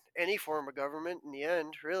without any form of government in the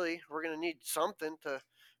end. Really, we're gonna need something to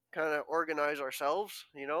kind of organize ourselves.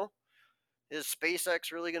 Is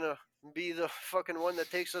SpaceX really gonna be the fucking one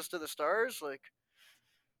that takes us to the stars? Like,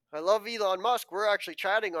 I love Elon Musk. We're actually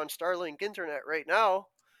chatting on Starlink internet right now,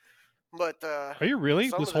 but Are you really?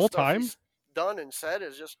 some This of the whole stuff time? he's done and said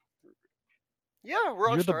is just, yeah, we're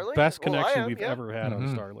on You're the Starlink. best Well, I connection am, we've yeah. ever had on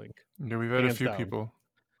mm-hmm. Starlink. Yeah, we've had a Hands few down. people.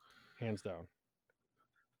 Hands down.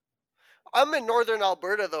 I'm in northern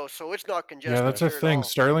Alberta though, so it's not Yeah, congested that's a here at thing. all.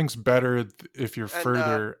 Starlink's better if you're And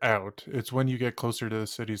further out. It's when you get closer to the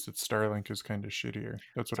cities that Starlink is kind of shittier.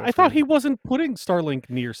 That's what So I I've thought heard. he wasn't putting Starlink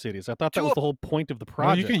near cities. I thought that to was a the whole point of the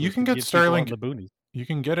No, you can project you was can to get get people out in Starlink. the boonies. You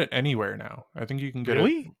can get it anywhere now. I think you can get it.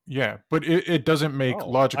 Really? Yeah, but it doesn't make Oh, I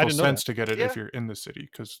logical didn't know that. sense to get it if yeah, you're in the city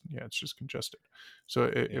because yeah, it's just congested. So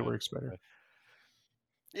it Yeah. works better. Okay.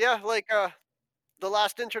 yeah, like the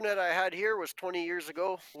last internet I had here was 20 years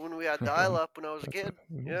ago when we had dial up when I was a That's kid.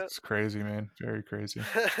 Yeah. it's crazy, man. Very crazy.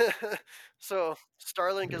 So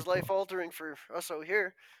Starlink Very is cool. life altering for us out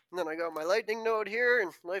here. And then I got my Lightning node here,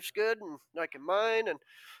 and life's good, and I can mine. And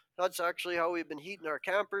that's actually how we've been heating our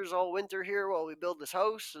campers all winter here while we build this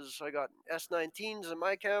house. Is I got S19s in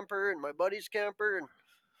my camper and my buddy's camper, and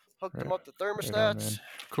hooked them Right, up to right on, thermostats. man.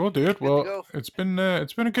 Cool, dude. Good to Well, go. it's been a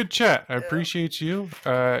good chat. I Yeah. appreciate you.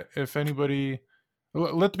 If anybody,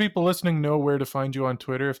 let the people listening know where to find you on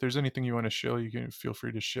Twitter. If there's anything you want to shill, you can feel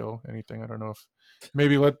free to shill anything. I don't know if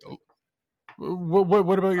maybe let.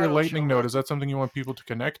 What about I your don't Lightning show node? Is nothing. that something you want people to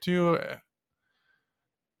connect to?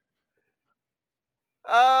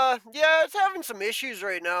 Yeah, it's having some issues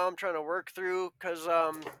right now. I'm trying to work through because,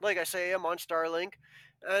 like I say, I'm on Starlink,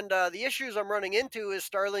 and the issues I'm running into is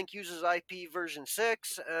Starlink uses IP version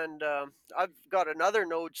 6, and I've got another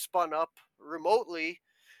node spun up remotely,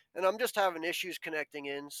 and I'm just having issues connecting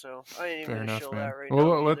in. So I ain't even Fair gonna enough, show that man. right Well,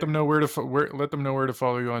 now let them either. know let them know where to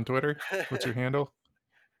follow you on Twitter. What's your handle?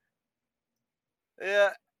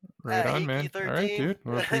 Yeah, Right at on, man. All right, Haykeye13. dude.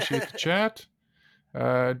 Well, appreciate the chat.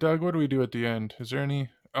 Doug, what do we do at the end? Is there any?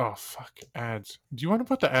 Oh, fuck, ads. Do you want to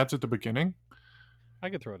put the ads at the beginning? I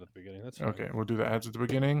could throw it at the beginning. That's fine. Okay, we'll do the ads at the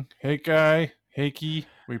beginning. Hey, guy, Heikey,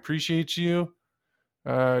 we appreciate you.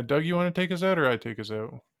 Doug, you want to take us out, or I take us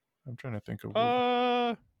out? I'm trying to think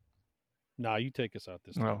of. Nah, you take us out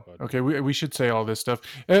this time, Well, bud. okay, we should say all this stuff.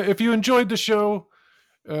 If you enjoyed the show,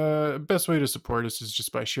 best way to support us is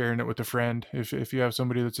just by sharing it with a friend. If you have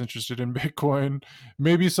somebody that's interested in Bitcoin,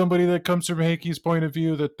 maybe somebody that comes from Heikey's point of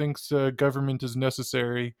view that thinks government is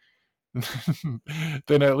necessary,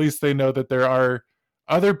 then at least they know that there are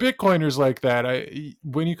other Bitcoiners like that.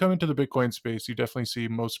 When you come into the Bitcoin space, you definitely see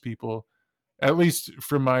most people, at least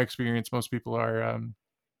from my experience, most people are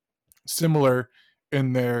similar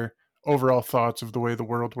in their overall thoughts of the way the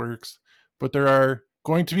world works. But there are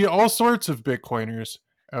going to be all sorts of Bitcoiners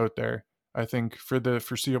out there, I think, for the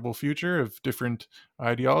foreseeable future of different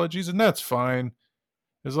ideologies, and that's fine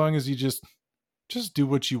as long as you just do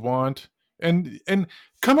what you want and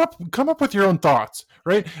come up with your own thoughts,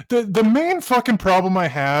 right? The main fucking problem I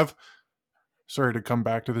have, sorry to come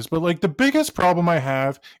back to this, but like the biggest problem I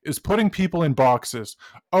have is putting people in boxes.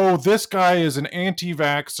 Oh, this guy is an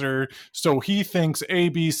anti-vaxxer, so he thinks A,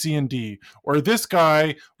 B, C, and D. Or this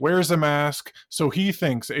guy wears a mask, so he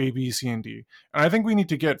thinks A, B, C, and D. And I think we need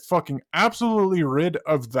to get fucking absolutely rid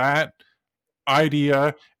of that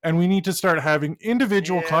idea, and we need to start having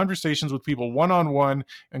individual Yeah. conversations with people one-on-one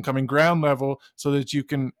and coming ground level so that you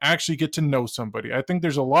can actually get to know somebody. I think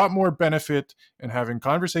there's a lot more benefit in having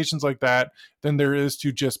conversations like that than there is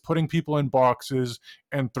to just putting people in boxes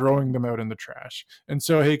and throwing them out in the trash. And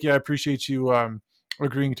so, Heikki, I appreciate you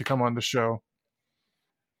agreeing to come on the show.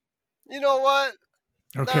 You know what?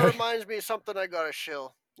 That Okay. reminds me of something I got to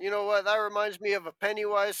shill. You know what? That reminds me of a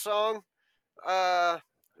Pennywise song. Uh,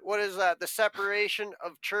 what is that? The separation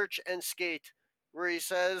of church and skate, where he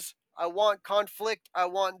says, "I want conflict. I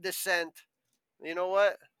want dissent." You know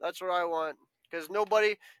what? That's what I want. Because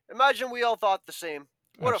nobody. Imagine we all thought the same.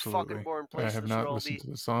 What a fucking Absolutely. boring I place have this would not all listened be. to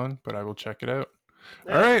the song, but I will check it out.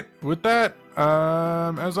 All Yeah. right, with that,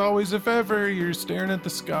 as always, if ever you're staring at the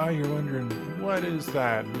sky, you're wondering, what is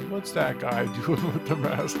that? What's that guy doing with the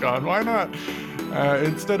mask on? Why not?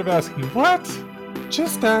 Instead of asking, what?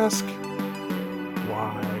 Just ask,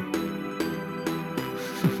 why?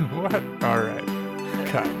 What? All right,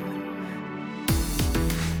 cut.